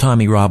 Who is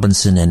Tommy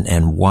Robinson,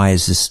 and why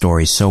is this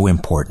story so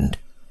important?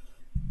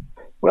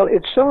 Well,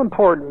 it's so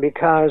important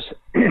because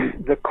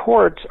the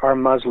courts are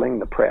muzzling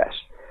the press.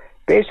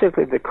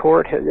 Basically, the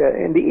court has,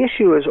 and the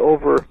issue is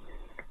over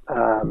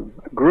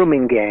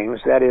grooming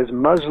gangs, that is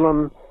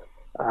Muslim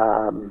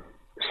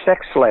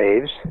sex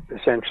slaves,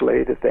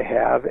 essentially, that they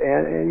have.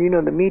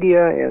 And the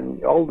media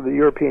and all of the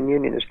European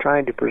Union is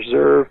trying to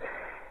preserve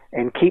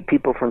and keep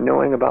people from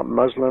knowing about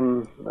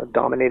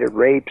Muslim-dominated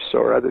rapes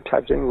or other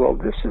types of things. Well,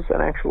 this is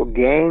an actual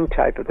gang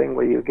type of thing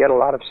where you get a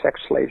lot of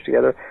sex slaves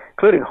together,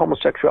 including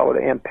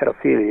homosexuality and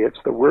pedophilia. It's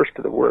the worst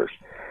of the worst.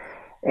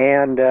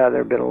 And there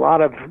have been a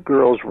lot of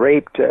girls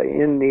raped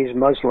in these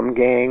Muslim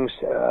gangs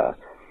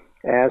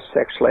as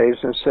sex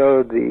slaves, and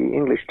so the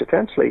English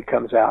Defence League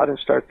comes out and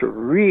starts to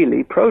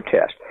really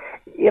protest.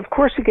 Of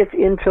course, it gets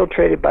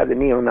infiltrated by the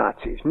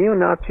neo-Nazis.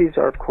 Neo-Nazis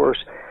are, of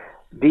course,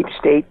 deep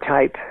state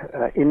type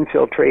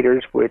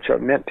infiltrators, which are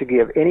meant to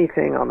give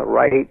anything on the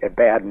right a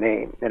bad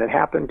name, and it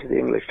happened to the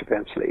English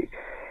Defence League.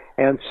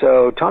 And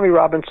so Tommy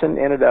Robinson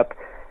ended up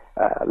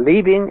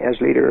leaving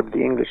as leader of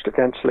the English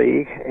Defence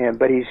League,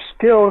 but he's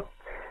still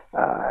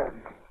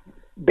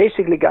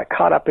basically got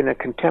caught up in a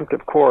contempt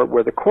of court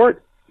where the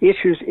court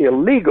issues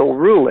illegal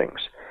rulings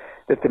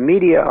that the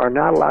media are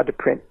not allowed to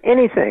print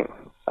anything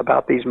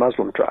about these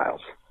Muslim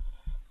trials.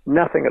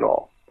 Nothing at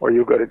all, or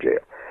you'll go to jail.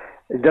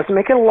 It doesn't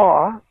make it a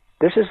law.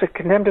 This is a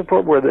contempt of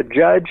court where the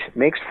judge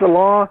makes the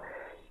law.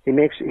 He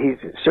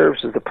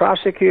serves as the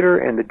prosecutor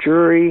and the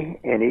jury,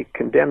 and he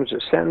condemns a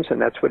sentence,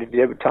 and that's what he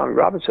did with Tommy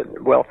Robinson.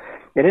 Well,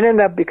 it ended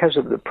up because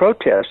of the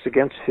protest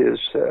against his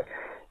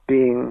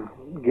being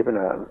given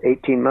a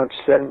 18-month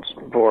sentence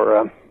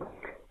for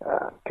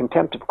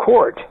contempt of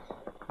court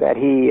that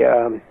he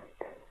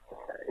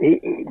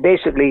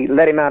basically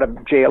let him out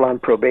of jail on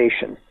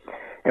probation.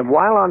 And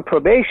while on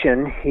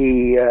probation,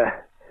 he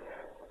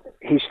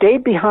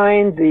stayed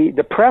behind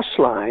the press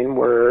line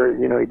where,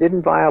 he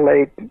didn't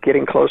violate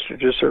getting closer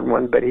to a certain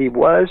one, but he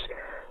was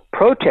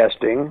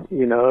protesting,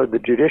 the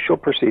judicial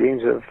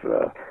proceedings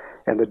of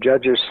and the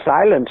judge's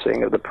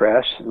silencing of the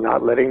press,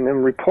 not letting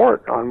them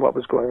report on what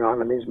was going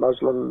on in these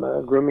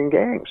Muslim grooming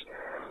gangs.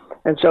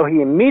 And so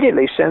he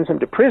immediately sends him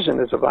to prison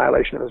as a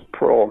violation of his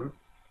parole.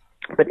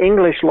 But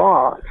English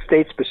law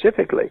states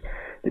specifically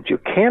that you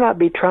cannot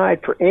be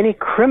tried for any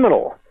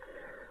criminal,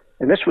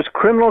 and this was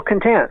criminal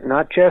contempt,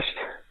 not just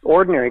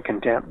ordinary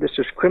contempt. This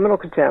is criminal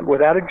contempt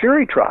without a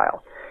jury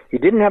trial. He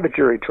didn't have a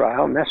jury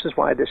trial, and this is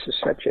why this is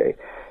such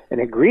an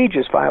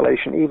egregious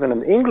violation even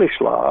of English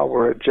law,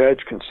 where a judge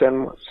can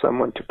send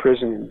someone to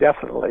prison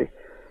indefinitely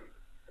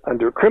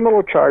under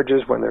criminal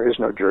charges when there is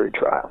no jury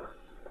trial.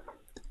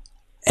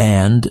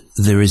 And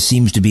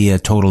seems to be a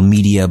total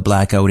media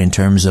blackout in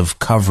terms of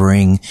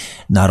covering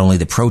not only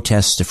the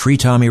protests to free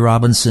Tommy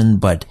Robinson,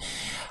 but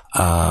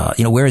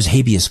where is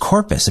habeas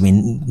corpus? I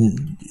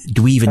mean,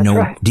 do we even know?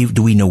 Right.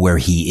 Do we know where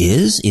he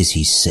is? Is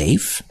he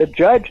safe? The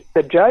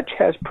judge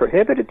has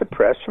prohibited the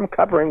press from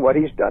covering what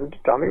he's done to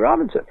Tommy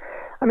Robinson.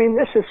 I mean,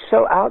 this is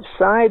so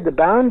outside the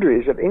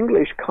boundaries of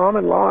English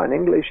common law. In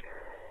English,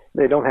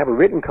 they don't have a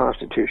written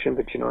constitution,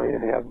 but you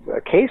have a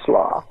case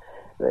law.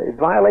 It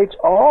violates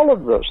all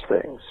of those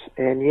things,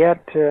 and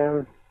yet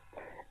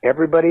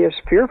everybody is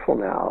fearful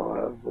now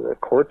of the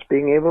courts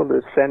being able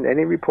to send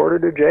any reporter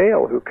to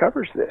jail who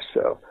covers this.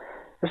 So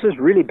this is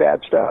really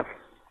bad stuff.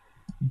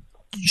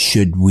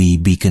 Should we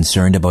be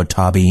concerned about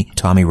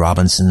Tommy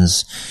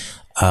Robinson's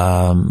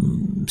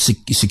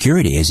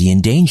security? Is he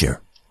in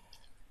danger?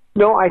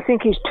 No, I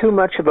think he's too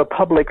much of a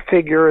public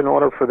figure in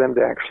order for them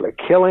to actually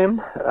kill him,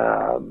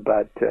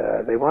 but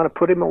they want to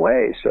put him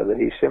away so that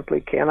he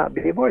simply cannot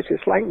be a voice.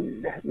 It's like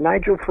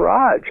Nigel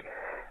Farage.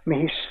 I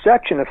mean, he's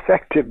such an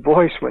effective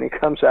voice when he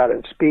comes out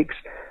and speaks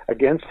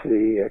against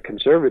the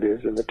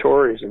Conservatives and the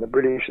Tories and the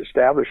British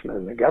establishment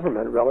and the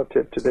government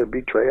relative to their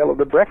betrayal of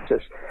the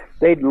Brexit.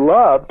 They'd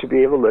love to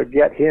be able to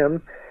get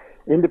him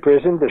into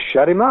prison to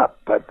shut him up,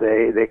 but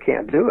they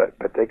can't do it.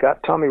 But they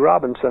got Tommy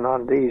Robinson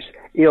on these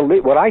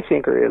what I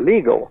think are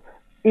illegal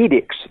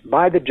edicts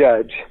by the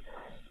judge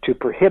to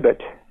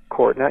prohibit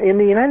court. Now, in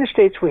the United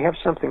States, we have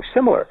something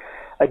similar.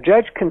 A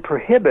judge can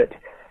prohibit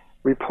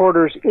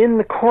reporters in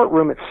the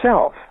courtroom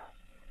itself,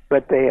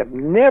 but they have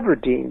never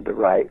deemed the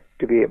right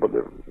to be able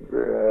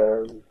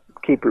to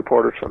keep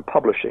reporters from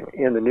publishing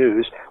in the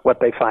news what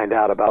they find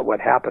out about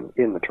what happened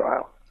in the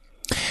trial.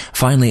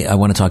 Finally, I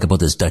want to talk about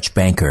this Dutch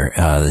banker,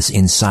 this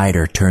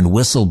insider turned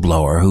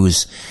whistleblower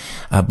who's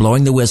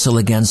blowing the whistle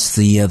against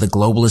the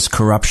globalist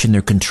corruption,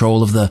 their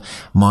control of the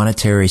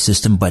monetary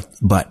system.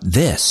 But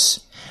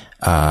this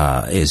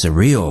is a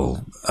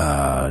real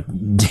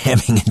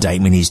damning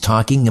indictment. He's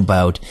talking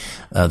about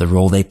the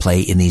role they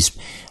play in these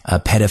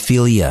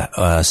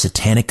pedophilia,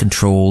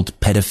 satanic-controlled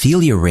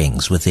pedophilia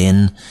rings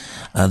within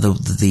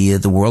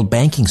the world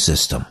banking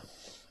system.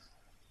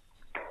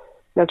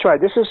 That's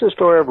right. This is the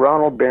story of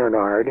Ronald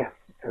Bernard,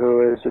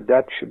 who is a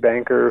Dutch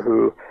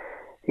banker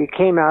he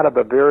came out of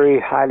a very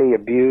highly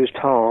abused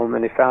home,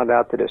 and he found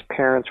out that his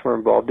parents were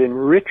involved in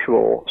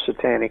ritual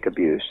satanic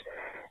abuse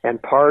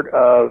and part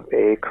of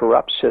a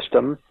corrupt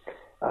system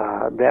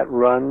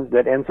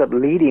that ends up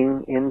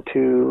leading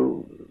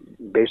into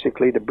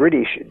basically the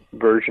British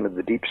version of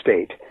the deep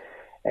state.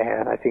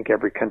 And I think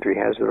every country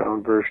has their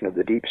own version of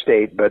the deep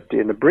state, but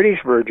in the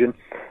British version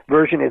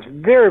is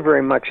very,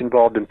 very much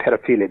involved in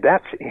pedophilia.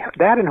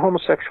 That and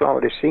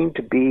homosexuality seem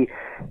to be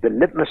the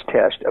litmus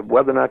test of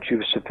whether or not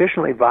you've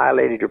sufficiently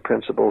violated your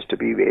principles to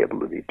be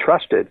able to be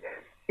trusted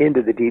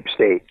into the deep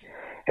state.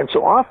 And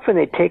so often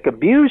they take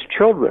abused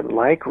children,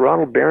 like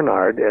Ronald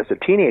Bernard as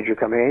a teenager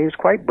coming in. He was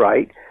quite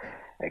bright.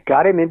 It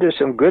got him into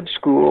some good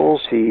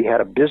schools. He had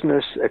a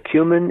business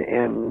acumen,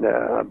 and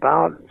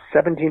about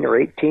 17 or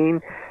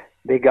 18,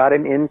 they got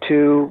him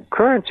into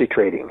currency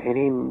trading, and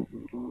he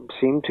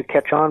seemed to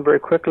catch on very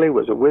quickly,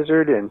 was a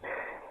wizard, and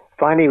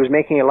finally he was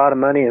making a lot of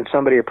money, and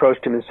somebody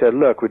approached him and said,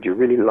 "Look, would you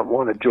really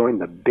want to join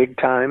the big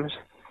times?"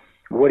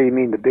 "What do you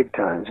mean the big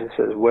times?" He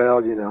says,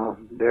 "Well,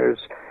 there's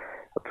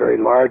a very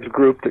large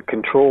group that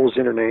controls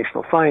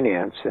international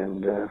finance,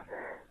 and,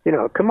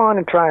 come on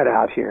and try it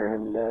out here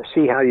and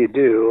see how you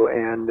do."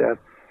 And,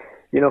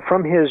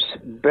 from his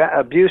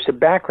abusive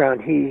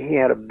background, he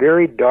had a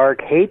very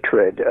dark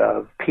hatred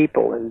of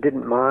people and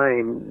didn't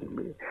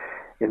mind,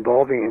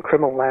 involving in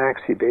criminal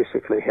acts. He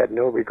basically had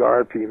no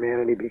regard for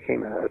humanity,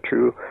 became a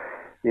true,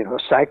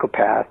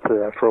 psychopath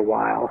for a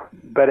while.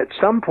 But at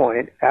some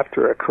point,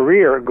 after a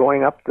career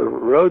going up the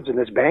roads in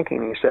this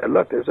banking, he said,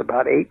 look, there's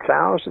about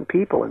 8,000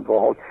 people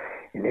involved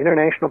in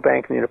international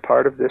banking that are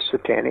part of this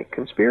satanic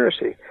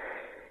conspiracy.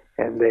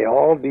 And they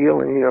all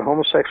deal in either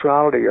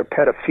homosexuality or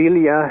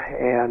pedophilia,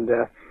 and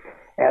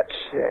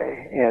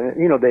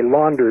they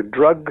launder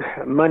drug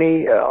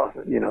money.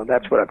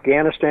 That's what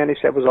Afghanistan, he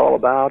said, was all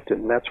about,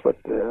 and that's what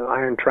the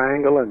Iron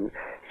Triangle and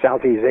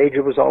Southeast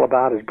Asia was all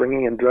about, is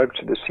bringing in drugs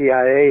to the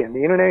CIA, and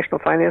the international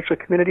financial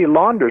community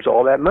launders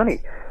all that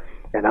money.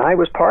 And I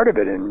was part of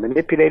it in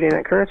manipulating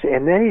that currency.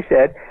 And then he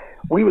said,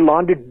 we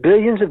laundered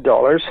billions of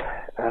dollars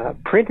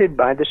printed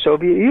by the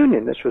Soviet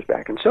Union. This was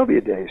back in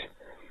Soviet days.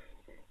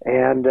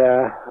 And,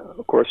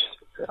 of course,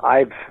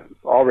 I've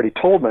already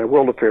told my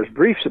World Affairs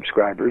Brief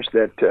subscribers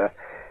that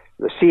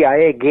the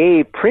CIA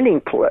gave printing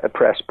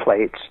press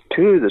plates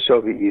to the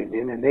Soviet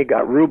Union, and they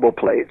got ruble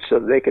plates so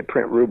that they could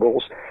print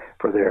rubles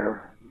for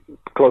their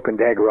cloak and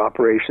dagger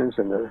operations.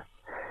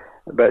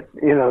 But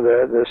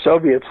the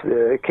Soviets,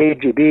 the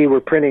KGB, were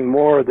printing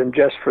more than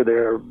just for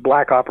their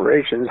black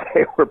operations.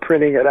 They were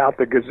printing it out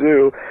the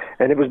kazoo,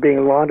 and it was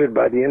being laundered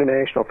by the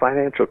international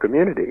financial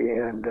community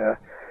and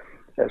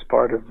as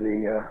part of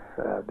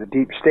the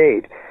deep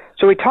state.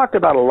 So we talked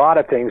about a lot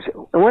of things.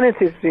 And one of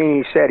the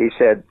things he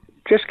said,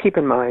 just keep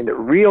in mind that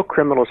real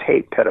criminals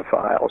hate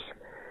pedophiles.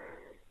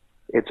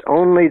 It's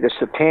only the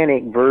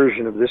satanic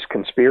version of this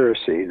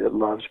conspiracy that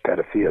loves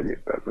pedophilia.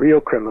 But real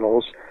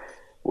criminals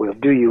will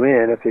do you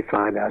in if they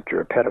find out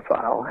you're a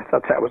pedophile. I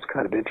thought that was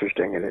kind of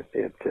interesting, and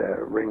it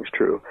rings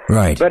true.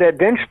 Right. But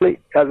eventually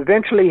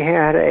he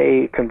had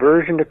a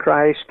conversion to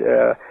Christ.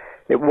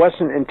 It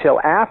wasn't until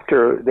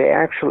after they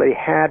actually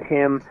had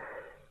him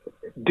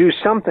do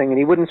something, and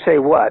he wouldn't say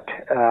what,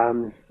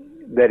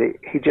 that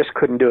he just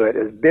couldn't do it.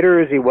 As bitter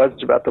as he was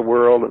about the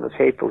world and as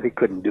hateful, he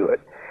couldn't do it.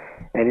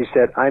 And he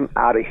said, I'm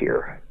out of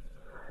here.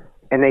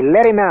 And they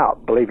let him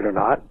out, believe it or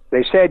not.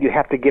 They said, you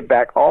have to give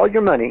back all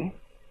your money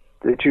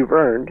that you've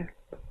earned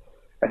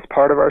as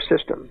part of our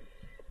system,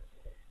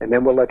 and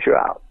then we'll let you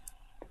out.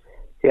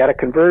 He had a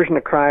conversion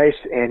to Christ,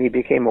 and he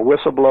became a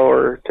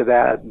whistleblower to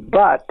that.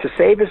 But to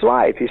save his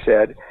life, he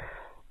said,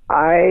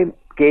 I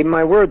gave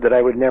my word that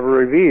I would never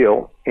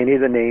reveal any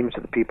of the names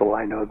of the people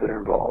I know that are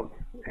involved.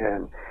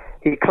 And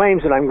he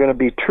claims that I'm going to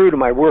be true to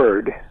my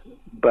word,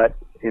 but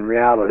in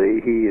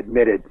reality, he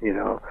admitted,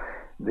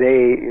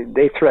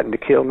 they threatened to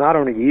kill not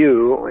only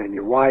you and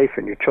your wife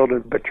and your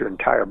children, but your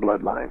entire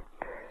bloodline.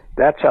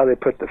 That's how they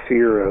put the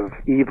fear of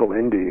evil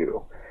into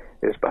you,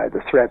 is by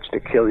the threats to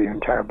kill your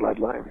entire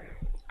bloodline.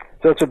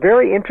 So it's a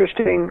very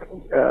interesting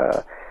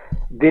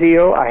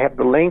video. I have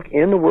the link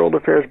in the World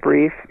Affairs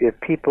Brief. If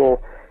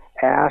people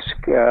ask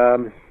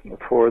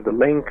for the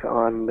link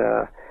on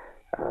the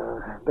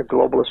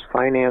globalist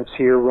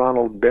financier,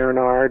 Ronald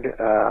Bernard,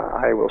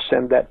 I will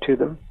send that to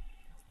them.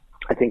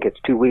 I think it's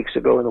 2 weeks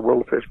ago in the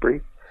World Affairs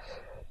Brief.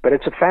 But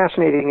it's a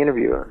fascinating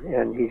interview,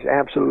 and he's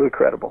absolutely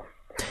credible.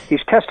 He's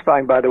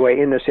testifying, by the way,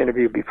 in this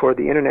interview before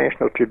the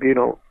International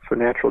Tribunal for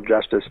Natural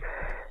Justice,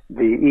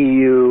 the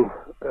EU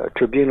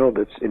tribunal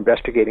that's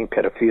investigating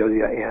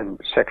pedophilia and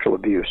sexual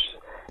abuse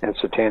and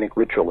satanic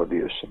ritual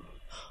abuse.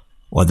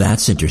 Well,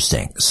 that's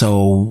interesting.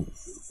 So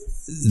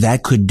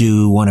that could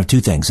do one of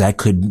two things. That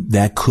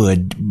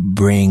could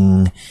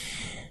bring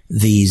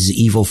these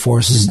evil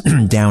forces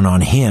down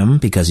on him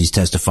because he's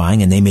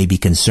testifying, and they may be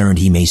concerned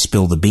he may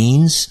spill the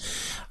beans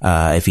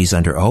if he's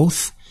under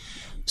oath.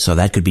 So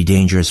that could be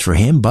dangerous for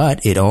him,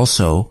 but it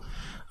also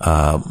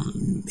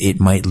it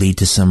might lead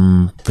to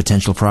some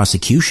potential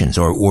prosecutions,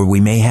 or we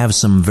may have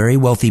some very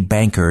wealthy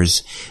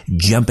bankers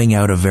jumping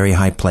out of very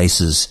high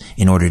places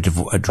in order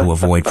to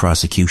avoid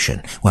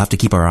prosecution. We'll have to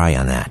keep our eye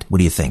on that. What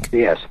do you think?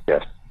 Yes,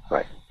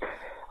 right.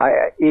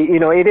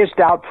 It is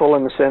doubtful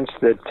in the sense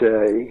that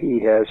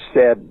he has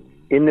said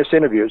in this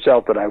interview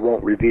itself that I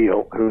won't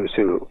reveal who's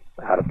who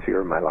out of fear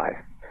of my life.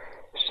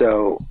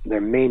 So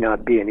there may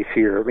not be any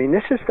fear. I mean,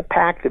 this is the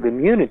pact of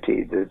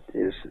immunity that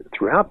is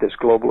throughout this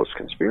globalist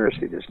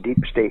conspiracy, this deep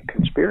state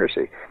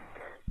conspiracy.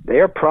 They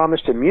are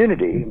promised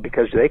immunity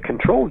because they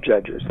control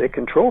judges, they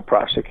control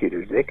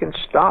prosecutors, they can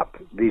stop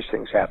these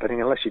things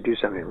happening unless you do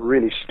something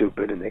really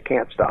stupid, and they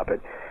can't stop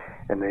it,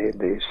 and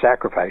they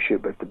sacrifice you.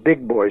 But the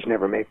big boys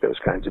never make those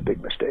kinds of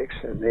big mistakes,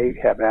 and they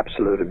have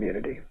absolute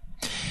immunity.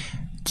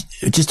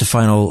 Just a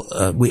final,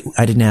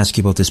 I didn't ask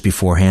you about this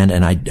beforehand,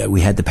 and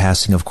we had the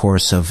passing, of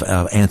course, of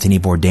Anthony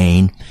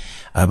Bourdain,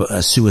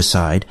 a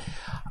suicide.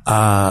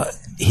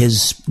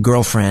 His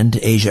girlfriend,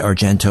 Asia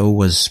Argento,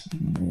 was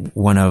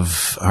one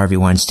of Harvey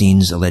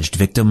Weinstein's alleged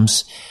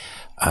victims.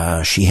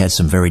 She had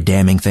some very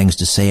damning things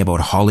to say about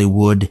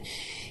Hollywood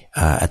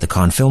at the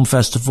Cannes Film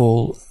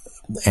Festival.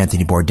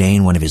 Anthony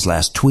Bourdain, one of his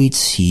last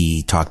tweets,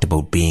 he talked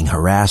about being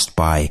harassed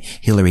by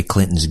Hillary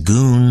Clinton's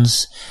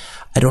goons.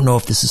 I don't know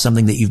if this is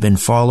something that you've been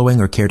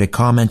following or care to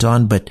comment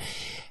on, but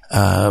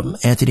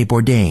Anthony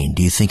Bourdain,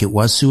 do you think it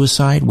was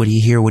suicide? What do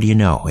you hear? What do you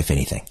know, if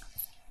anything?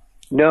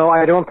 No,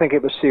 I don't think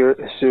it was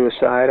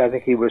suicide. I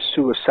think he was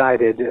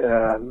suicided.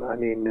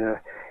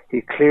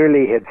 He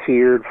clearly had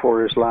feared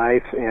for his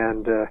life,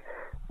 and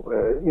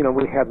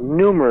we have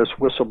numerous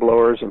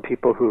whistleblowers and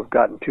people who have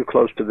gotten too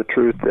close to the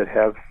truth that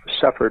have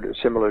suffered a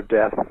similar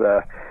death,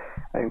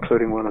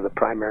 including one of the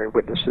primary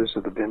witnesses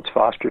of the Vince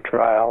Foster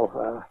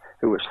trial,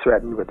 who was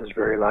threatened with his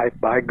very life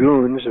by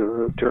goons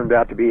who turned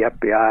out to be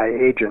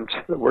FBI agents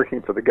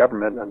working for the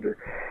government under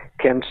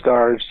Ken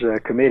Starr's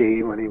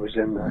committee when he was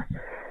in the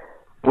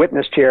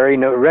witness chair. He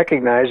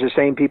recognized the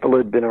same people who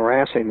had been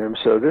harassing them.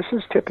 So this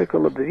is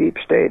typical of the deep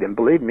state. And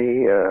believe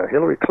me,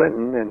 Hillary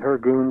Clinton and her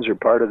goons are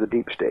part of the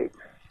deep state.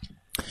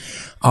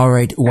 All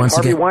right. Once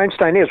again, Harvey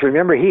Weinstein is.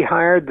 Remember, he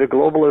hired the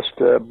globalist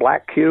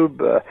Black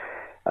Cube,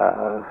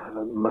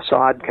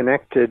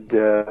 Mossad-connected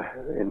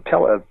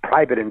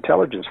private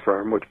intelligence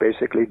firm, which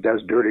basically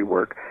does dirty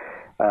work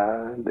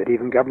that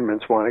even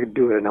governments want to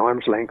do at an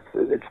arm's length.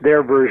 It's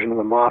their version of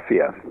the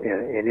mafia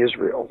in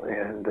Israel.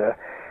 And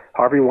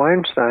Harvey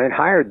Weinstein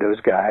hired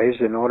those guys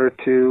in order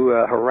to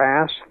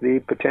harass the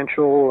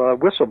potential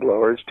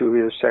whistleblowers to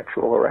his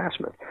sexual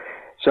harassment.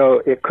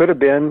 So it could have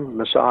been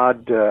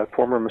Mossad,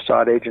 former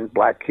Mossad agent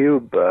Black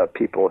Cube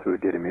people who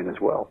did him in as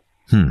well.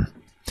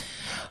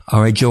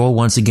 All right, Joel,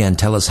 once again,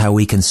 tell us how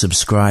we can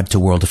subscribe to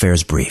World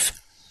Affairs Brief.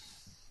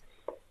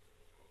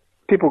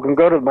 People can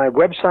go to my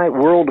website,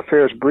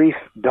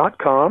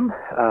 worldaffairsbrief.com,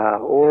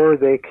 or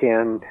they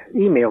can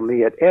email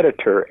me at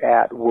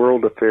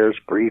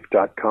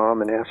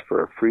editor@worldaffairsbrief.com and ask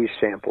for a free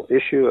sample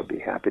issue. I'd be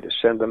happy to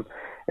send them.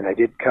 And I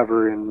did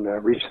cover in a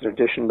recent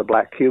edition the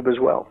Black Cube as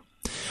well.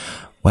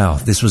 Well,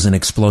 this was an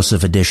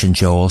explosive edition,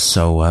 Joel,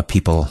 so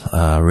people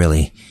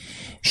really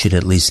should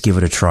at least give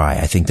it a try.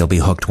 I think they'll be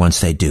hooked once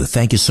they do.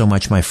 Thank you so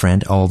much, my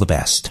friend. All the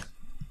best.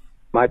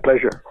 My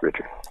pleasure,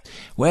 Richard.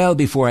 Well,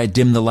 before I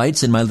dim the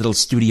lights in my little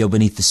studio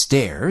beneath the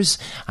stairs,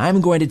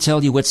 I'm going to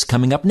tell you what's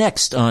coming up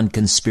next on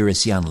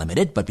Conspiracy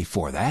Unlimited. But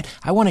before that,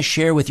 I want to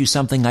share with you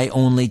something I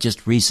only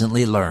just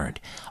recently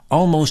learned.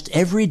 Almost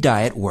every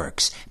diet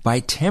works by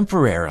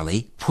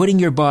temporarily putting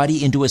your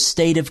body into a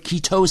state of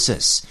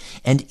ketosis.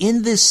 And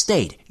in this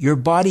state, your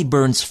body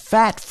burns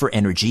fat for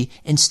energy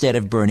instead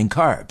of burning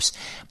carbs.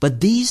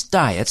 But these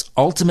diets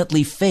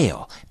ultimately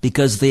fail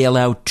because they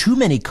allow too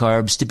many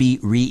carbs to be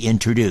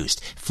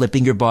reintroduced,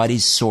 flipping your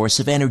body's source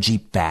of energy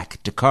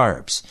back to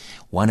carbs.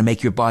 Want to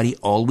make your body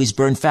always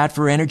burn fat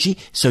for energy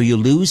so you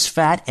lose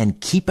fat and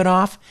keep it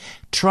off?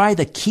 Try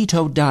the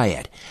keto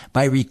diet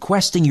by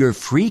requesting your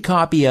free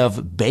copy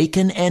of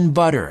Bacon and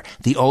Butter,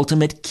 the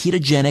ultimate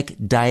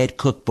ketogenic diet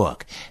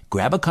cookbook.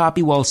 Grab a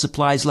copy while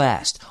supplies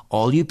last.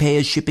 All you pay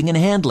is shipping and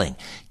handling.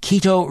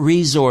 Keto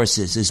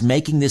Resources is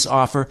making this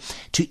offer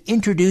to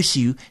introduce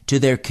you to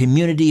their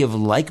community of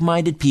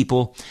like-minded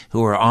people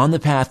who are on the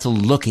path to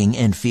looking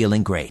and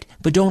feeling great.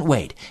 But don't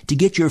wait. To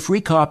get your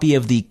free copy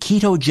of the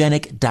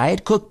ketogenic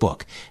diet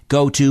cookbook,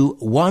 go to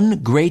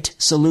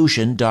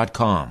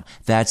onegreatsolution.com.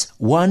 That's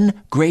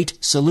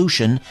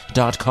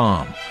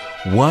onegreatsolution.com.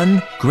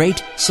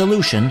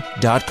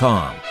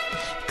 onegreatsolution.com.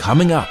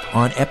 Coming up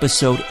on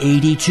episode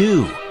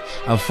 82,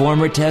 a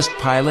former test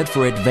pilot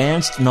for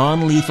advanced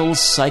non-lethal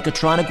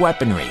psychotronic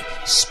weaponry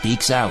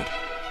speaks out.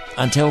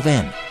 Until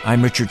then,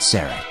 I'm Richard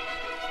Serrett.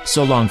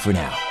 So long for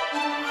now.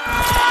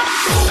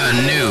 A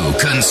new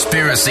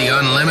Conspiracy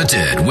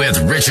Unlimited with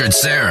Richard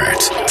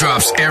Serrett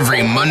drops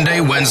every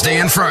Monday, Wednesday,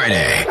 and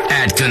Friday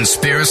at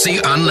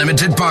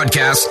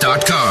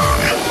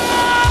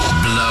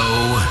conspiracyunlimitedpodcast.com.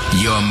 Blow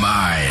your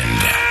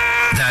mind.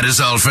 That is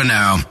all for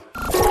now.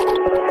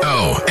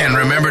 Oh, and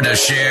remember to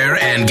share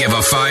and give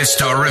a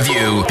 5-star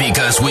review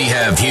because we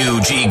have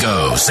huge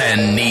egos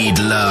and need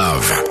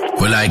love.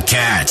 We're like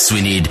cats.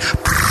 We need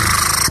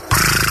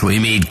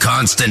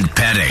constant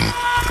petting.